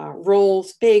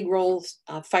big rolls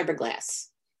of fiberglass,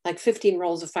 like 15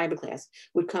 rolls of fiberglass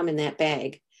would come in that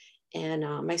bag. And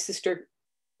my sister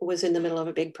was in the middle of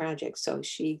a big project. So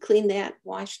she cleaned that,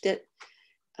 washed it,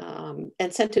 and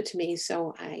sent it to me.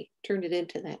 So I turned it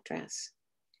into that dress.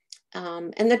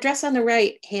 And the dress on the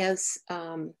right has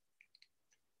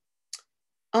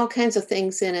all kinds of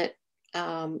things in it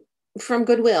from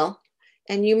Goodwill.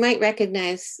 And you might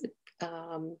recognize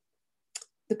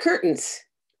the curtains.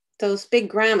 Those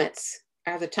big grommets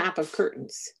are the top of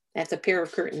curtains. That's a pair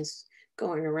of curtains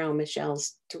going around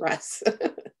Michelle's dress.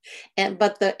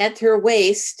 But at her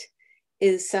waist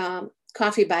is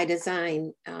Coffee by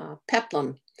Design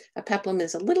peplum. A peplum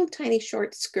is a little tiny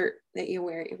short skirt that you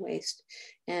wear at your waist.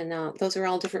 And those are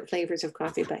all different flavors of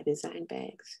Coffee by Design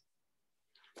bags.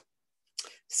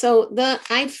 So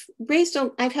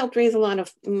I've helped raise a lot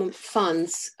of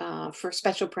funds for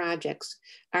special projects.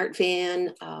 Art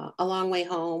Van, A Long Way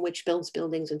Home, which builds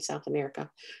buildings in South America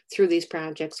through these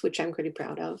projects, which I'm pretty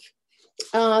proud of.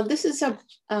 This is a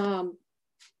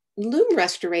loom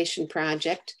restoration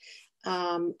project.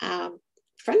 A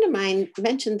friend of mine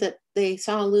mentioned that they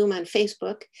saw a loom on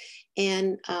Facebook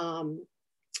and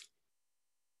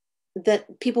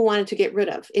that people wanted to get rid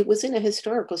of. It was in a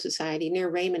historical society near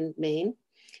Raymond, Maine,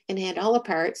 and had all the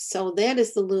parts. So that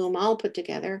is the loom all put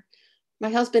together. My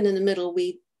husband in the middle,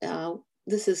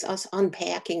 this is us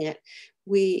unpacking it.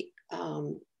 We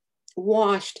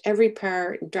washed every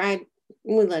part, dried.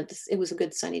 It was a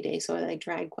good sunny day, so they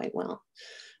dried quite well.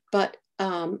 But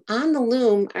on the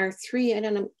loom are three, I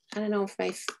don't know if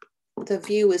the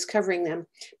view is covering them,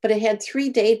 but it had 3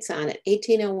 dates on it: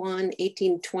 1801,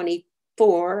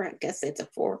 1824, I guess it's a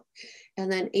 4,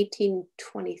 and then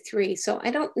 1823. So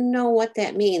I don't know what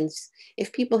that means.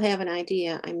 If people have an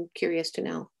idea, I'm curious to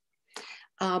know.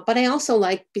 But I also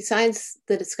like, besides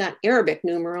that it's got Arabic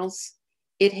numerals,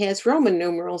 it has Roman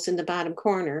numerals in the bottom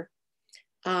corner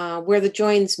where the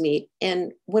joins meet.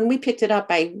 And when we picked it up,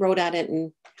 I wrote on it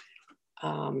in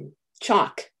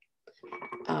chalk,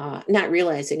 not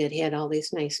realizing it had all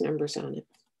these nice numbers on it.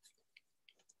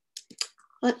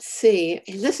 Let's see,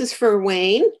 this is for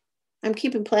Wayne. I'm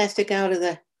keeping plastic out of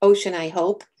the ocean, I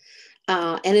hope.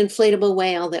 An inflatable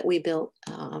whale that we built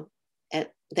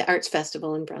at the Arts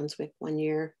Festival in Brunswick one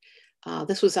year.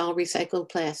 This was all recycled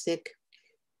plastic.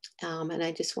 And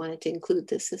I just wanted to include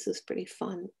this. This is pretty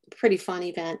fun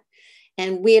event.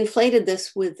 And we inflated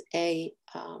this with a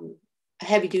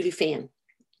heavy duty fan.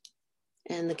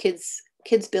 And the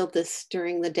kids built this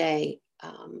during the day.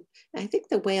 I think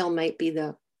the whale might be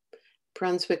the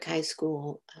Brunswick High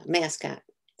School mascot.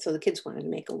 So the kids wanted to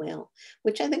make a whale,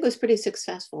 which I think was pretty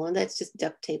successful. And that's just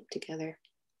duct taped together.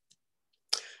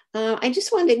 I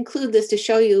just wanted to include this to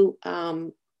show you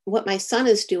what my son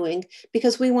is doing,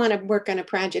 because we want to work on a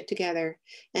project together.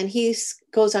 And he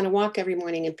goes on a walk every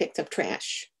morning and picks up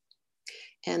trash.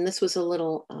 And this was a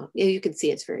little, you can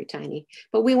see it's very tiny,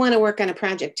 but we want to work on a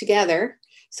project together.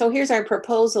 So here's our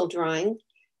proposal drawing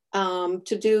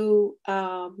to do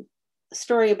a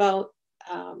story about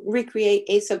recreate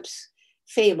Aesop's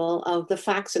fable of the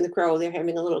fox and the crow. They're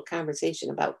having a little conversation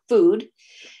about food.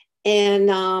 And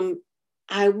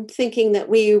I'm thinking that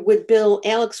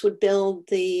Alex would build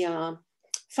the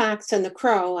fox and the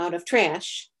crow out of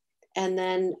trash. And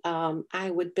then I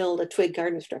would build a twig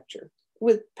garden structure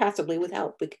possibly with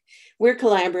help. We're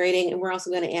collaborating, and we're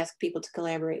also going to ask people to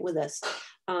collaborate with us.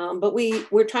 But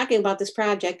we're talking about this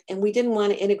project, and we didn't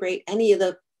want to integrate any of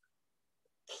the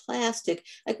plastic.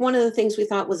 Like, one of the things we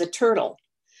thought was a turtle.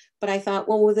 But I thought,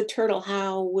 well, with a turtle,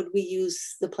 how would we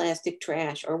use the plastic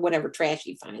trash or whatever trash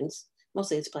he finds?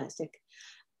 Mostly it's plastic.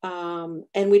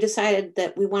 And we decided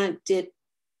that we wanted it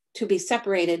to be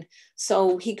separated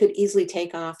so he could easily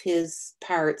take off his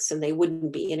parts and they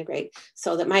wouldn't be integrated,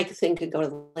 so that my thing could go to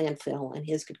the landfill and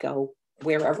his could go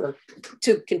wherever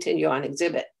to continue on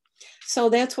exhibit. So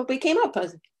that's what we came up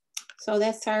with. So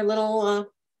that's our little,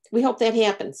 we hope that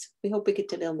happens. We hope we get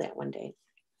to build that one day.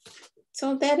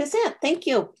 So that is it. Thank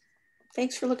you.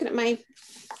 Thanks for looking at my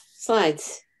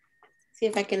slides. See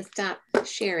if I can stop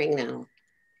sharing now.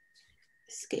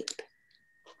 Escape.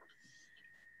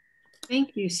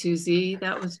 Thank you, Susie.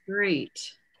 That was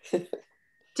great.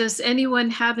 Does anyone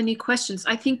have any questions?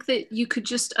 I think that you could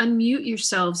just unmute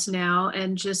yourselves now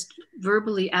and just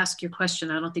verbally ask your question.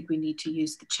 I don't think we need to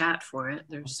use the chat for it.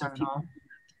 There's some people.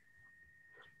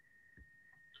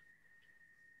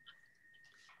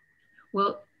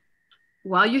 Well,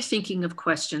 while you're thinking of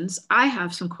questions, I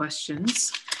have some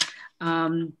questions.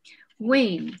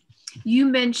 Wayne, you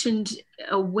mentioned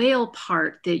a whale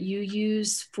part that you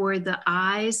use for the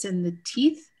eyes and the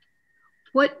teeth.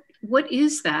 What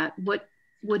is that? What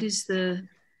is the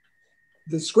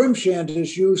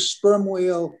scrimshanters use sperm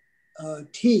whale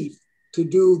teeth to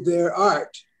do their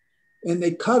art, and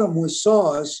they cut them with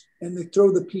saws and they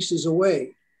throw the pieces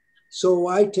away. So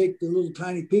I take the little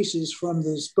tiny pieces from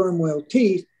the sperm whale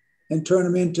teeth and turn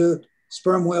them into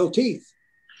sperm whale teeth.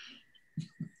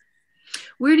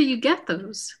 Where do you get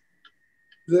those?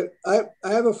 I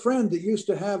have a friend that used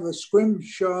to have a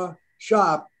scrimshaw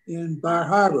shop in Bar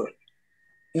Harbor,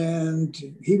 and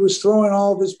he was throwing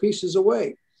all of his pieces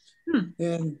away.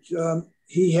 And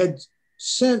he had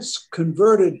since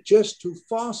converted just to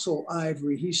fossil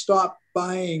ivory. He stopped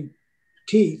buying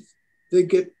teeth. They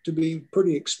get to be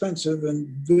pretty expensive and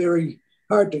very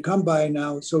hard to come by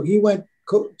now. So he went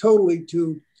totally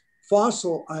to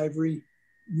fossil ivory,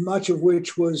 much of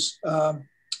which was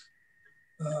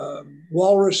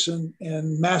walrus and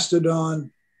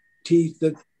mastodon teeth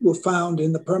that were found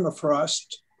in the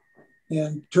permafrost,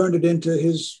 and turned it into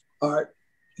his art.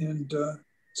 And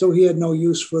so he had no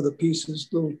use for the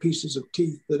little pieces of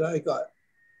teeth that I got.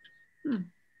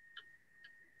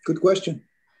 Good question.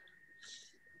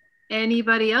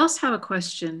 Anybody else have a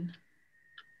question?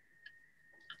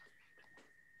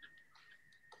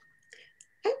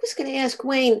 I was going to ask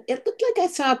Wayne, it looked like I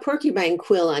saw a porcupine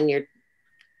quill in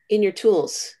your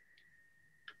tools.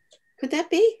 Could that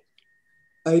be?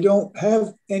 I don't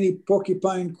have any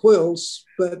porcupine quills,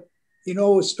 but you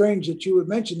know, it's strange that you would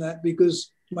mention that,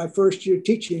 because my first year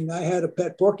teaching, I had a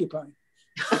pet porcupine.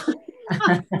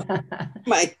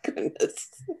 My goodness.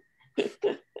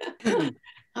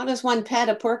 How does one pet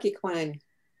a porcupine?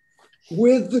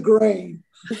 With the grain.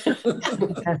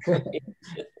 That's right.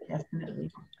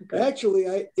 Definitely. Actually,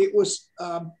 it was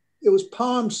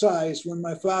palm sized when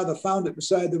my father found it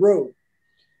beside the road,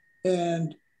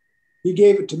 and he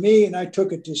gave it to me, and I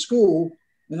took it to school,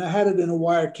 and I had it in a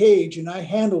wire cage, and I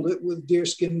handled it with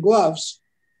deerskin gloves,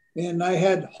 and I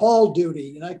had hall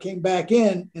duty, and I came back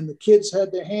in, and the kids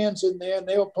had their hands in there, and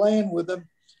they were playing with them,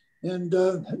 and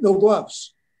no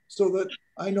gloves, so that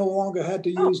I no longer had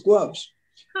to use gloves.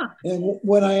 And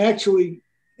when I actually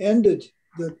ended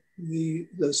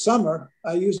the summer,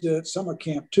 I used it at summer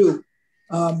camp too.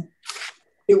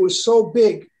 It was so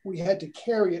big, we had to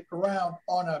carry it around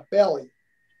on our belly,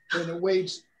 and it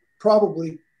weighs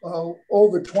probably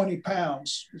over 20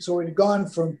 pounds. So it had gone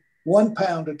from 1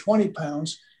 pound to 20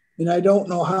 pounds, and I don't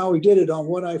know how he did it on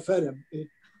what I fed him. It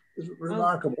was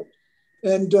remarkable.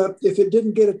 And if it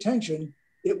didn't get attention,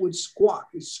 it would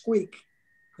squeak.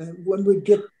 And when we'd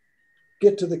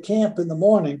get to the camp in the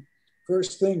morning,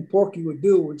 first thing Porky would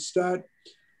do would start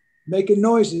making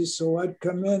noises. So I'd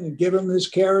come in and give him his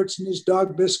carrots and his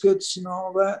dog biscuits and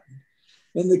all that.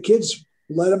 And the kids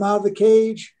let him out of the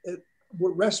cage at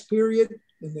rest period,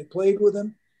 and they played with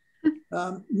him.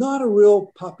 Not a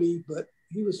real puppy, but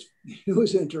he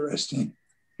was interesting.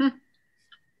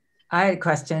 I had a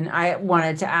question. I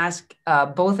wanted to ask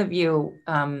both of you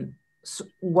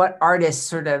what artists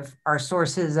sort of are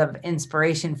sources of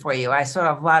inspiration for you. I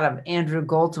saw a lot of Andrew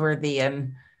Goldsworthy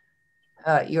and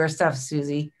your stuff,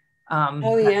 Susie.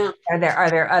 Oh yeah. Are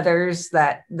there others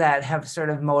that have sort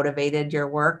of motivated your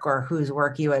work, or whose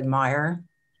work you admire?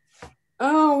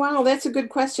 Oh wow, that's a good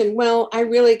question. Well, I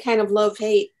really kind of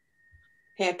hate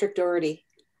Patrick Doherty.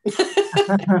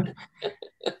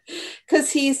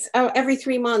 Because he's every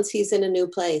 3 months he's in a new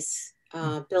place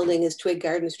building his twig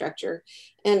garden structure,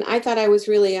 and I thought I was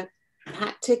really a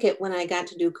hot ticket when I got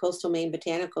to do Coastal Maine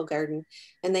Botanical Garden,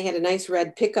 and they had a nice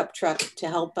red pickup truck to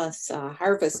help us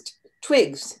harvest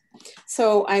twigs.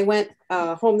 So I went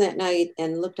home that night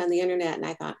and looked on the internet, and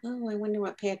I thought, oh, I wonder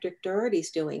what Patrick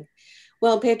Doherty's doing.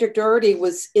 Well, Patrick Doherty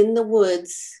was in the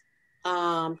woods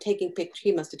taking pictures.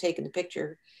 He must have taken the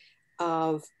picture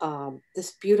of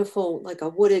this beautiful, like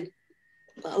a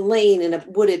lane in a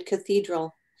wooded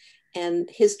cathedral, and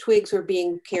his twigs were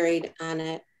being carried on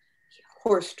a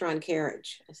horse-drawn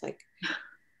carriage. I was like,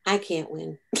 I can't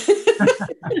win.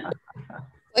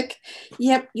 Like,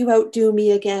 yep, you outdo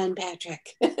me again,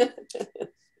 Patrick.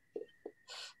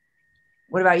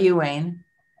 What about you, Wayne?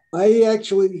 I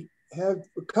actually have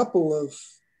a couple of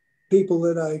people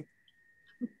that I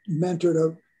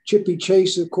mentored. Chippy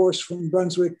Chase, of course, from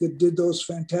Brunswick, that did those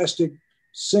fantastic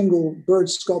single bird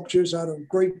sculptures out of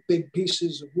great big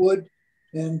pieces of wood.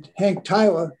 And Hank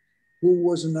Tyler, who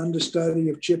was an understudy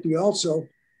of Chippy also.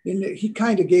 And he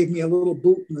kind of gave me a little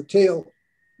boot in the tail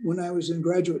when I was in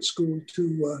graduate school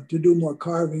to do more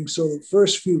carving. So the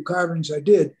first few carvings I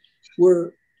did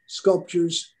were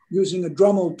sculptures using a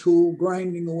Dremel tool,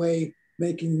 grinding away,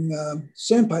 making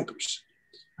sandpipers.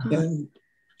 And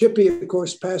Chippy, of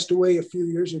course, passed away a few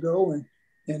years ago,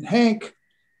 and Hank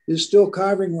is still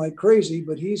carving like crazy,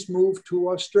 but he's moved to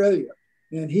Australia,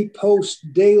 and he posts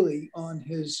daily on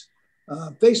his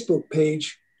Facebook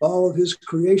page all of his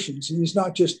creations. And he's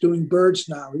not just doing birds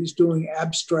now, he's doing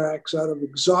abstracts out of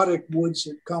exotic woods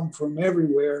that come from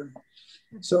everywhere.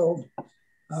 So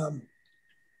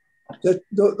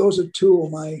those are two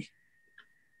of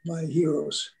my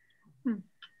heroes.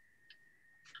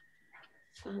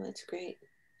 Oh, that's great.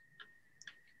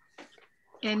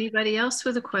 Anybody else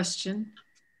with a question?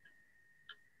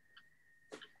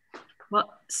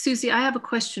 Well, Susie, I have a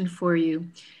question for you.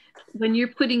 When you're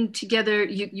putting together,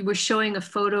 you were showing a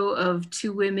photo of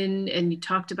two women and you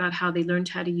talked about how they learned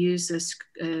how to use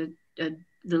a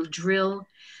little drill.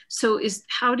 So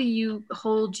how do you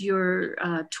hold your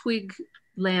twig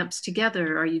lamps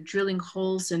together? Are you drilling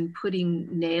holes and putting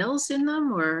nails in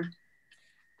them, or?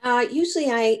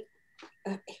 Usually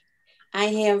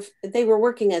they were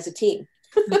working as a team.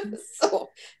 So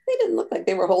they didn't look like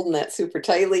they were holding that super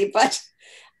tightly, but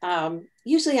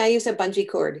usually I use a bungee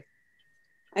cord.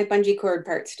 I bungee cord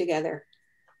parts together.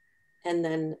 And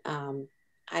then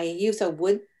I use a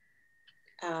wood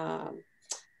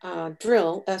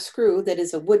drill, a screw that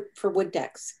is for wood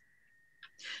decks.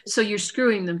 So you're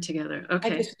screwing them together.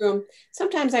 Okay. I just screw them.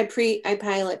 Sometimes I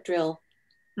pilot drill.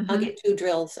 I'll get 2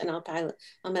 drills and I'll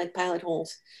make pilot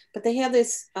holes. But they have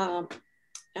this, I'll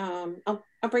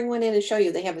bring one in and show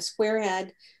you. They have a square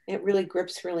head. And it really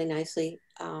grips really nicely.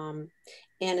 And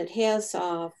it has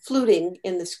fluting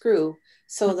in the screw.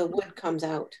 So the wood comes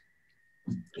out.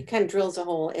 It kind of drills a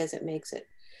hole as it makes it.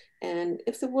 And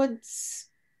if the wood's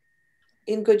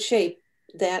in good shape,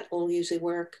 that will usually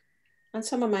work. On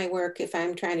some of my work, if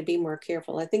I'm trying to be more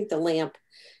careful, I think the lamp,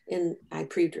 I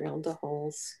pre-drilled the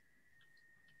holes.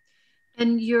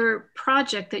 And your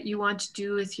project that you want to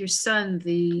do with your son,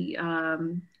 the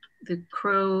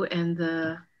crow and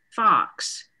the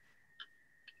fox,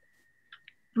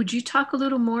 would you talk a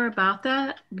little more about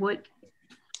that? What?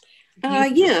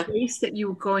 Yeah. Place that you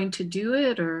were going to do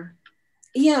it, or?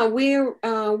 Yeah,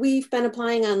 we've been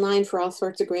applying online for all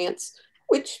sorts of grants,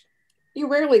 which you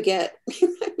rarely get.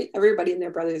 Everybody and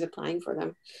their brother is applying for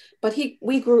them. But he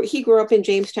grew up in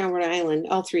Jamestown, Rhode Island,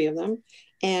 all 3 of them,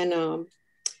 and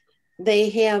they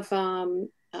had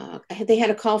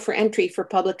a call for entry for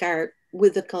public art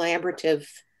with a collaborative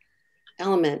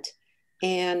element,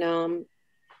 and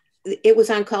it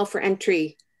was on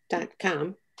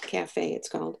callforentry.com. Cafe it's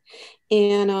called,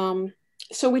 and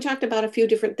so we talked about a few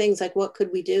different things, like what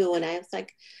could we do, and I was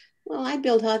like, well, I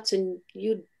build huts and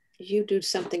you do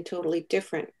something totally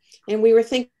different. And we were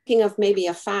thinking of maybe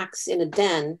a fox in a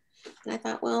den, and I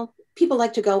thought, well, people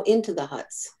like to go into the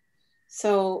huts,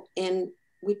 so, and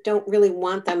we don't really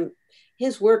want them.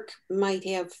 His work might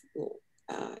have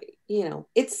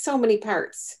it's so many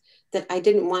parts that I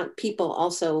didn't want people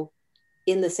also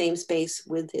in the same space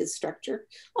with his structure.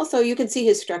 Also, you can see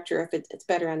his structure if it's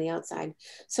better on the outside.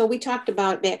 So we talked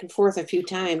about back and forth a few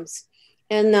times.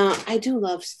 And I do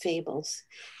love fables.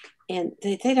 And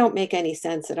they don't make any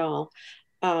sense at all,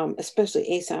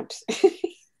 especially Aesop's.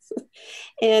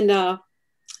 And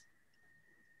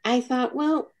I thought,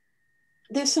 well,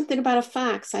 there's something about a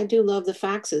fox. I do love the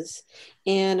foxes.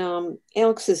 And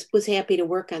Alex was happy to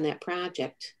work on that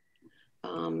project.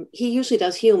 He usually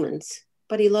does humans,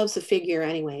 but he loves the figure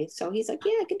anyway. So he's like,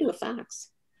 yeah, I can do a fox.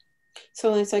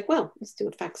 So I was like, well, let's do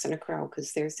a fox and a crow,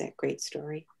 because there's that great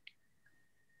story.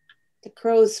 The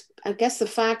crow's, I guess the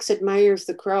fox admires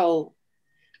the crow.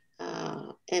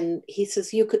 And he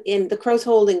says, you could, and the crow's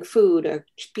holding food, a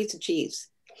piece of cheese.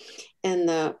 And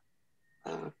the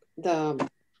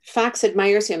fox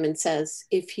admires him and says,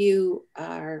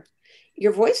 your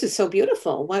voice is so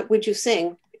beautiful. What would you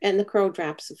sing? And the crow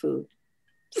drops the food.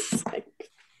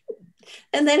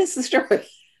 And that is the story.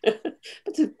 But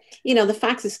the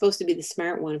fox is supposed to be the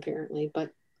smart one, apparently,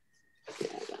 but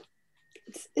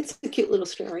it's a cute little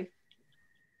story.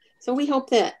 So we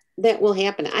hope that will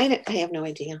happen. I have no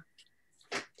idea.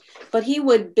 But he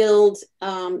would build,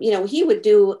 he would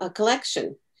do a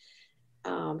collection.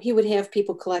 He would have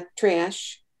people collect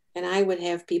trash, and I would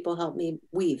have people help me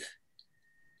weave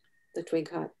the twig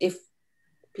hut, if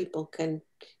people can,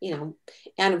 on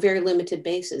a very limited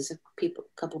basis, a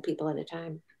couple people at a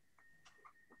time.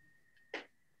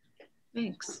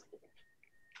 Thanks.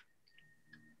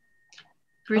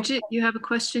 Bridget, you have a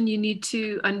question? You need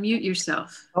to unmute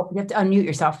yourself. Oh, you have to unmute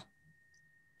yourself.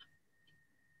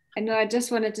 I know, I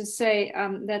just wanted to say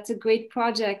that's a great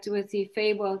project with the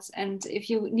fables. And if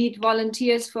you need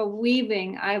volunteers for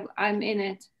weaving, I'm in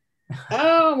it.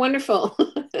 Oh, wonderful.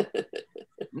 That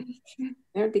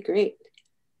would be great.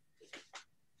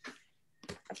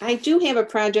 I do have a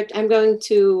project. I'm going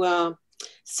to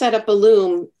set up a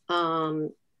loom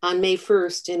on May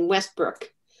 1st in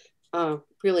Westbrook.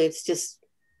 Really, it's just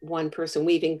one person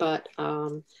weaving, but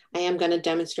I am going to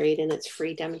demonstrate, and it's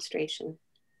free demonstration.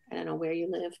 I don't know where you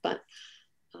live, but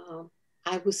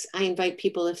I invite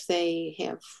people, if they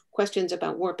have questions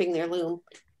about warping their loom,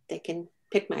 they can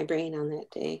pick my brain on that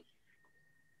day.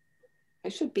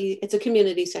 It's a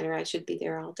community center. I should be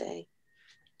there all day.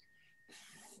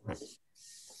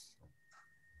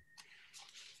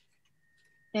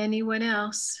 Anyone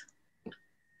else?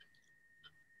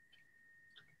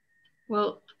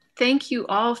 Well, thank you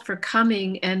all for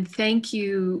coming, and thank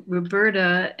you,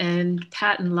 Roberta and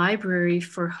Patton Library,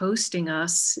 for hosting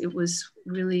us. It was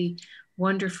really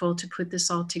wonderful to put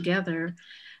this all together.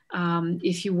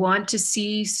 If you want to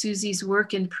see Susie's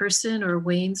work in person, or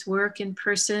Wayne's work in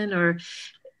person, or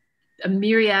a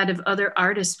myriad of other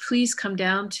artists, please come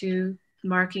down to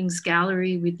Markings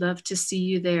Gallery. We'd love to see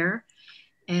you there.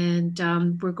 And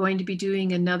we're going to be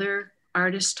doing another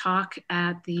artist talk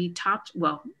at the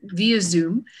via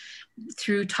Zoom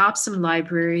through Topsom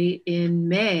Library in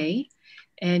May.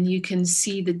 And you can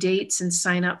see the dates and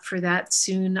sign up for that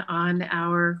soon on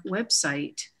our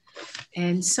website.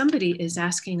 And somebody is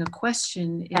asking a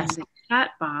question in the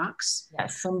chat box.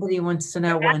 Yes, somebody wants to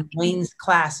know when Wayne's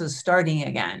class is starting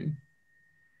again.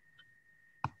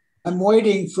 I'm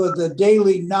waiting for the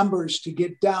daily numbers to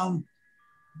get down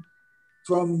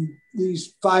from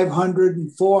these 500 and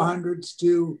 400s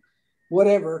to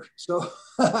whatever. So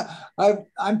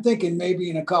I'm thinking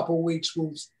maybe in a couple of weeks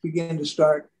we'll begin to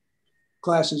start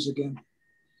classes again.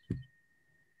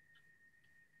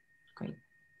 Great.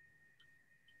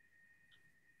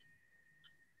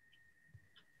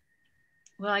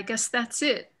 Well, I guess that's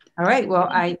it. All right. Well,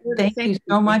 I thank you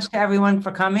so much to everyone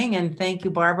for coming, and thank you,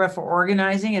 Barbara, for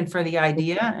organizing and for the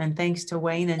idea. And thanks to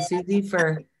Wayne and Susie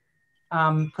for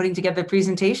putting together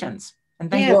presentations. And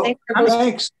thank you.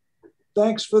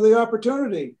 Thanks for the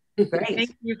opportunity. Great.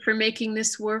 Thank you for making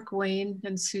this work, Wayne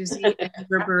and Susie and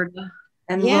Roberta.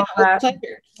 And yeah,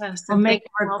 we'll make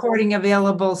the recording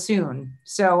available soon.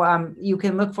 So you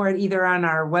can look for it either on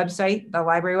our website, the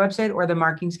library website, or the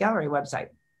Markings Gallery website.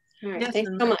 All right, thanks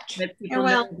so much. Let people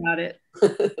know about it.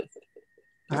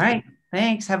 All right,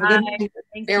 thanks. Have a good night.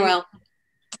 Farewell.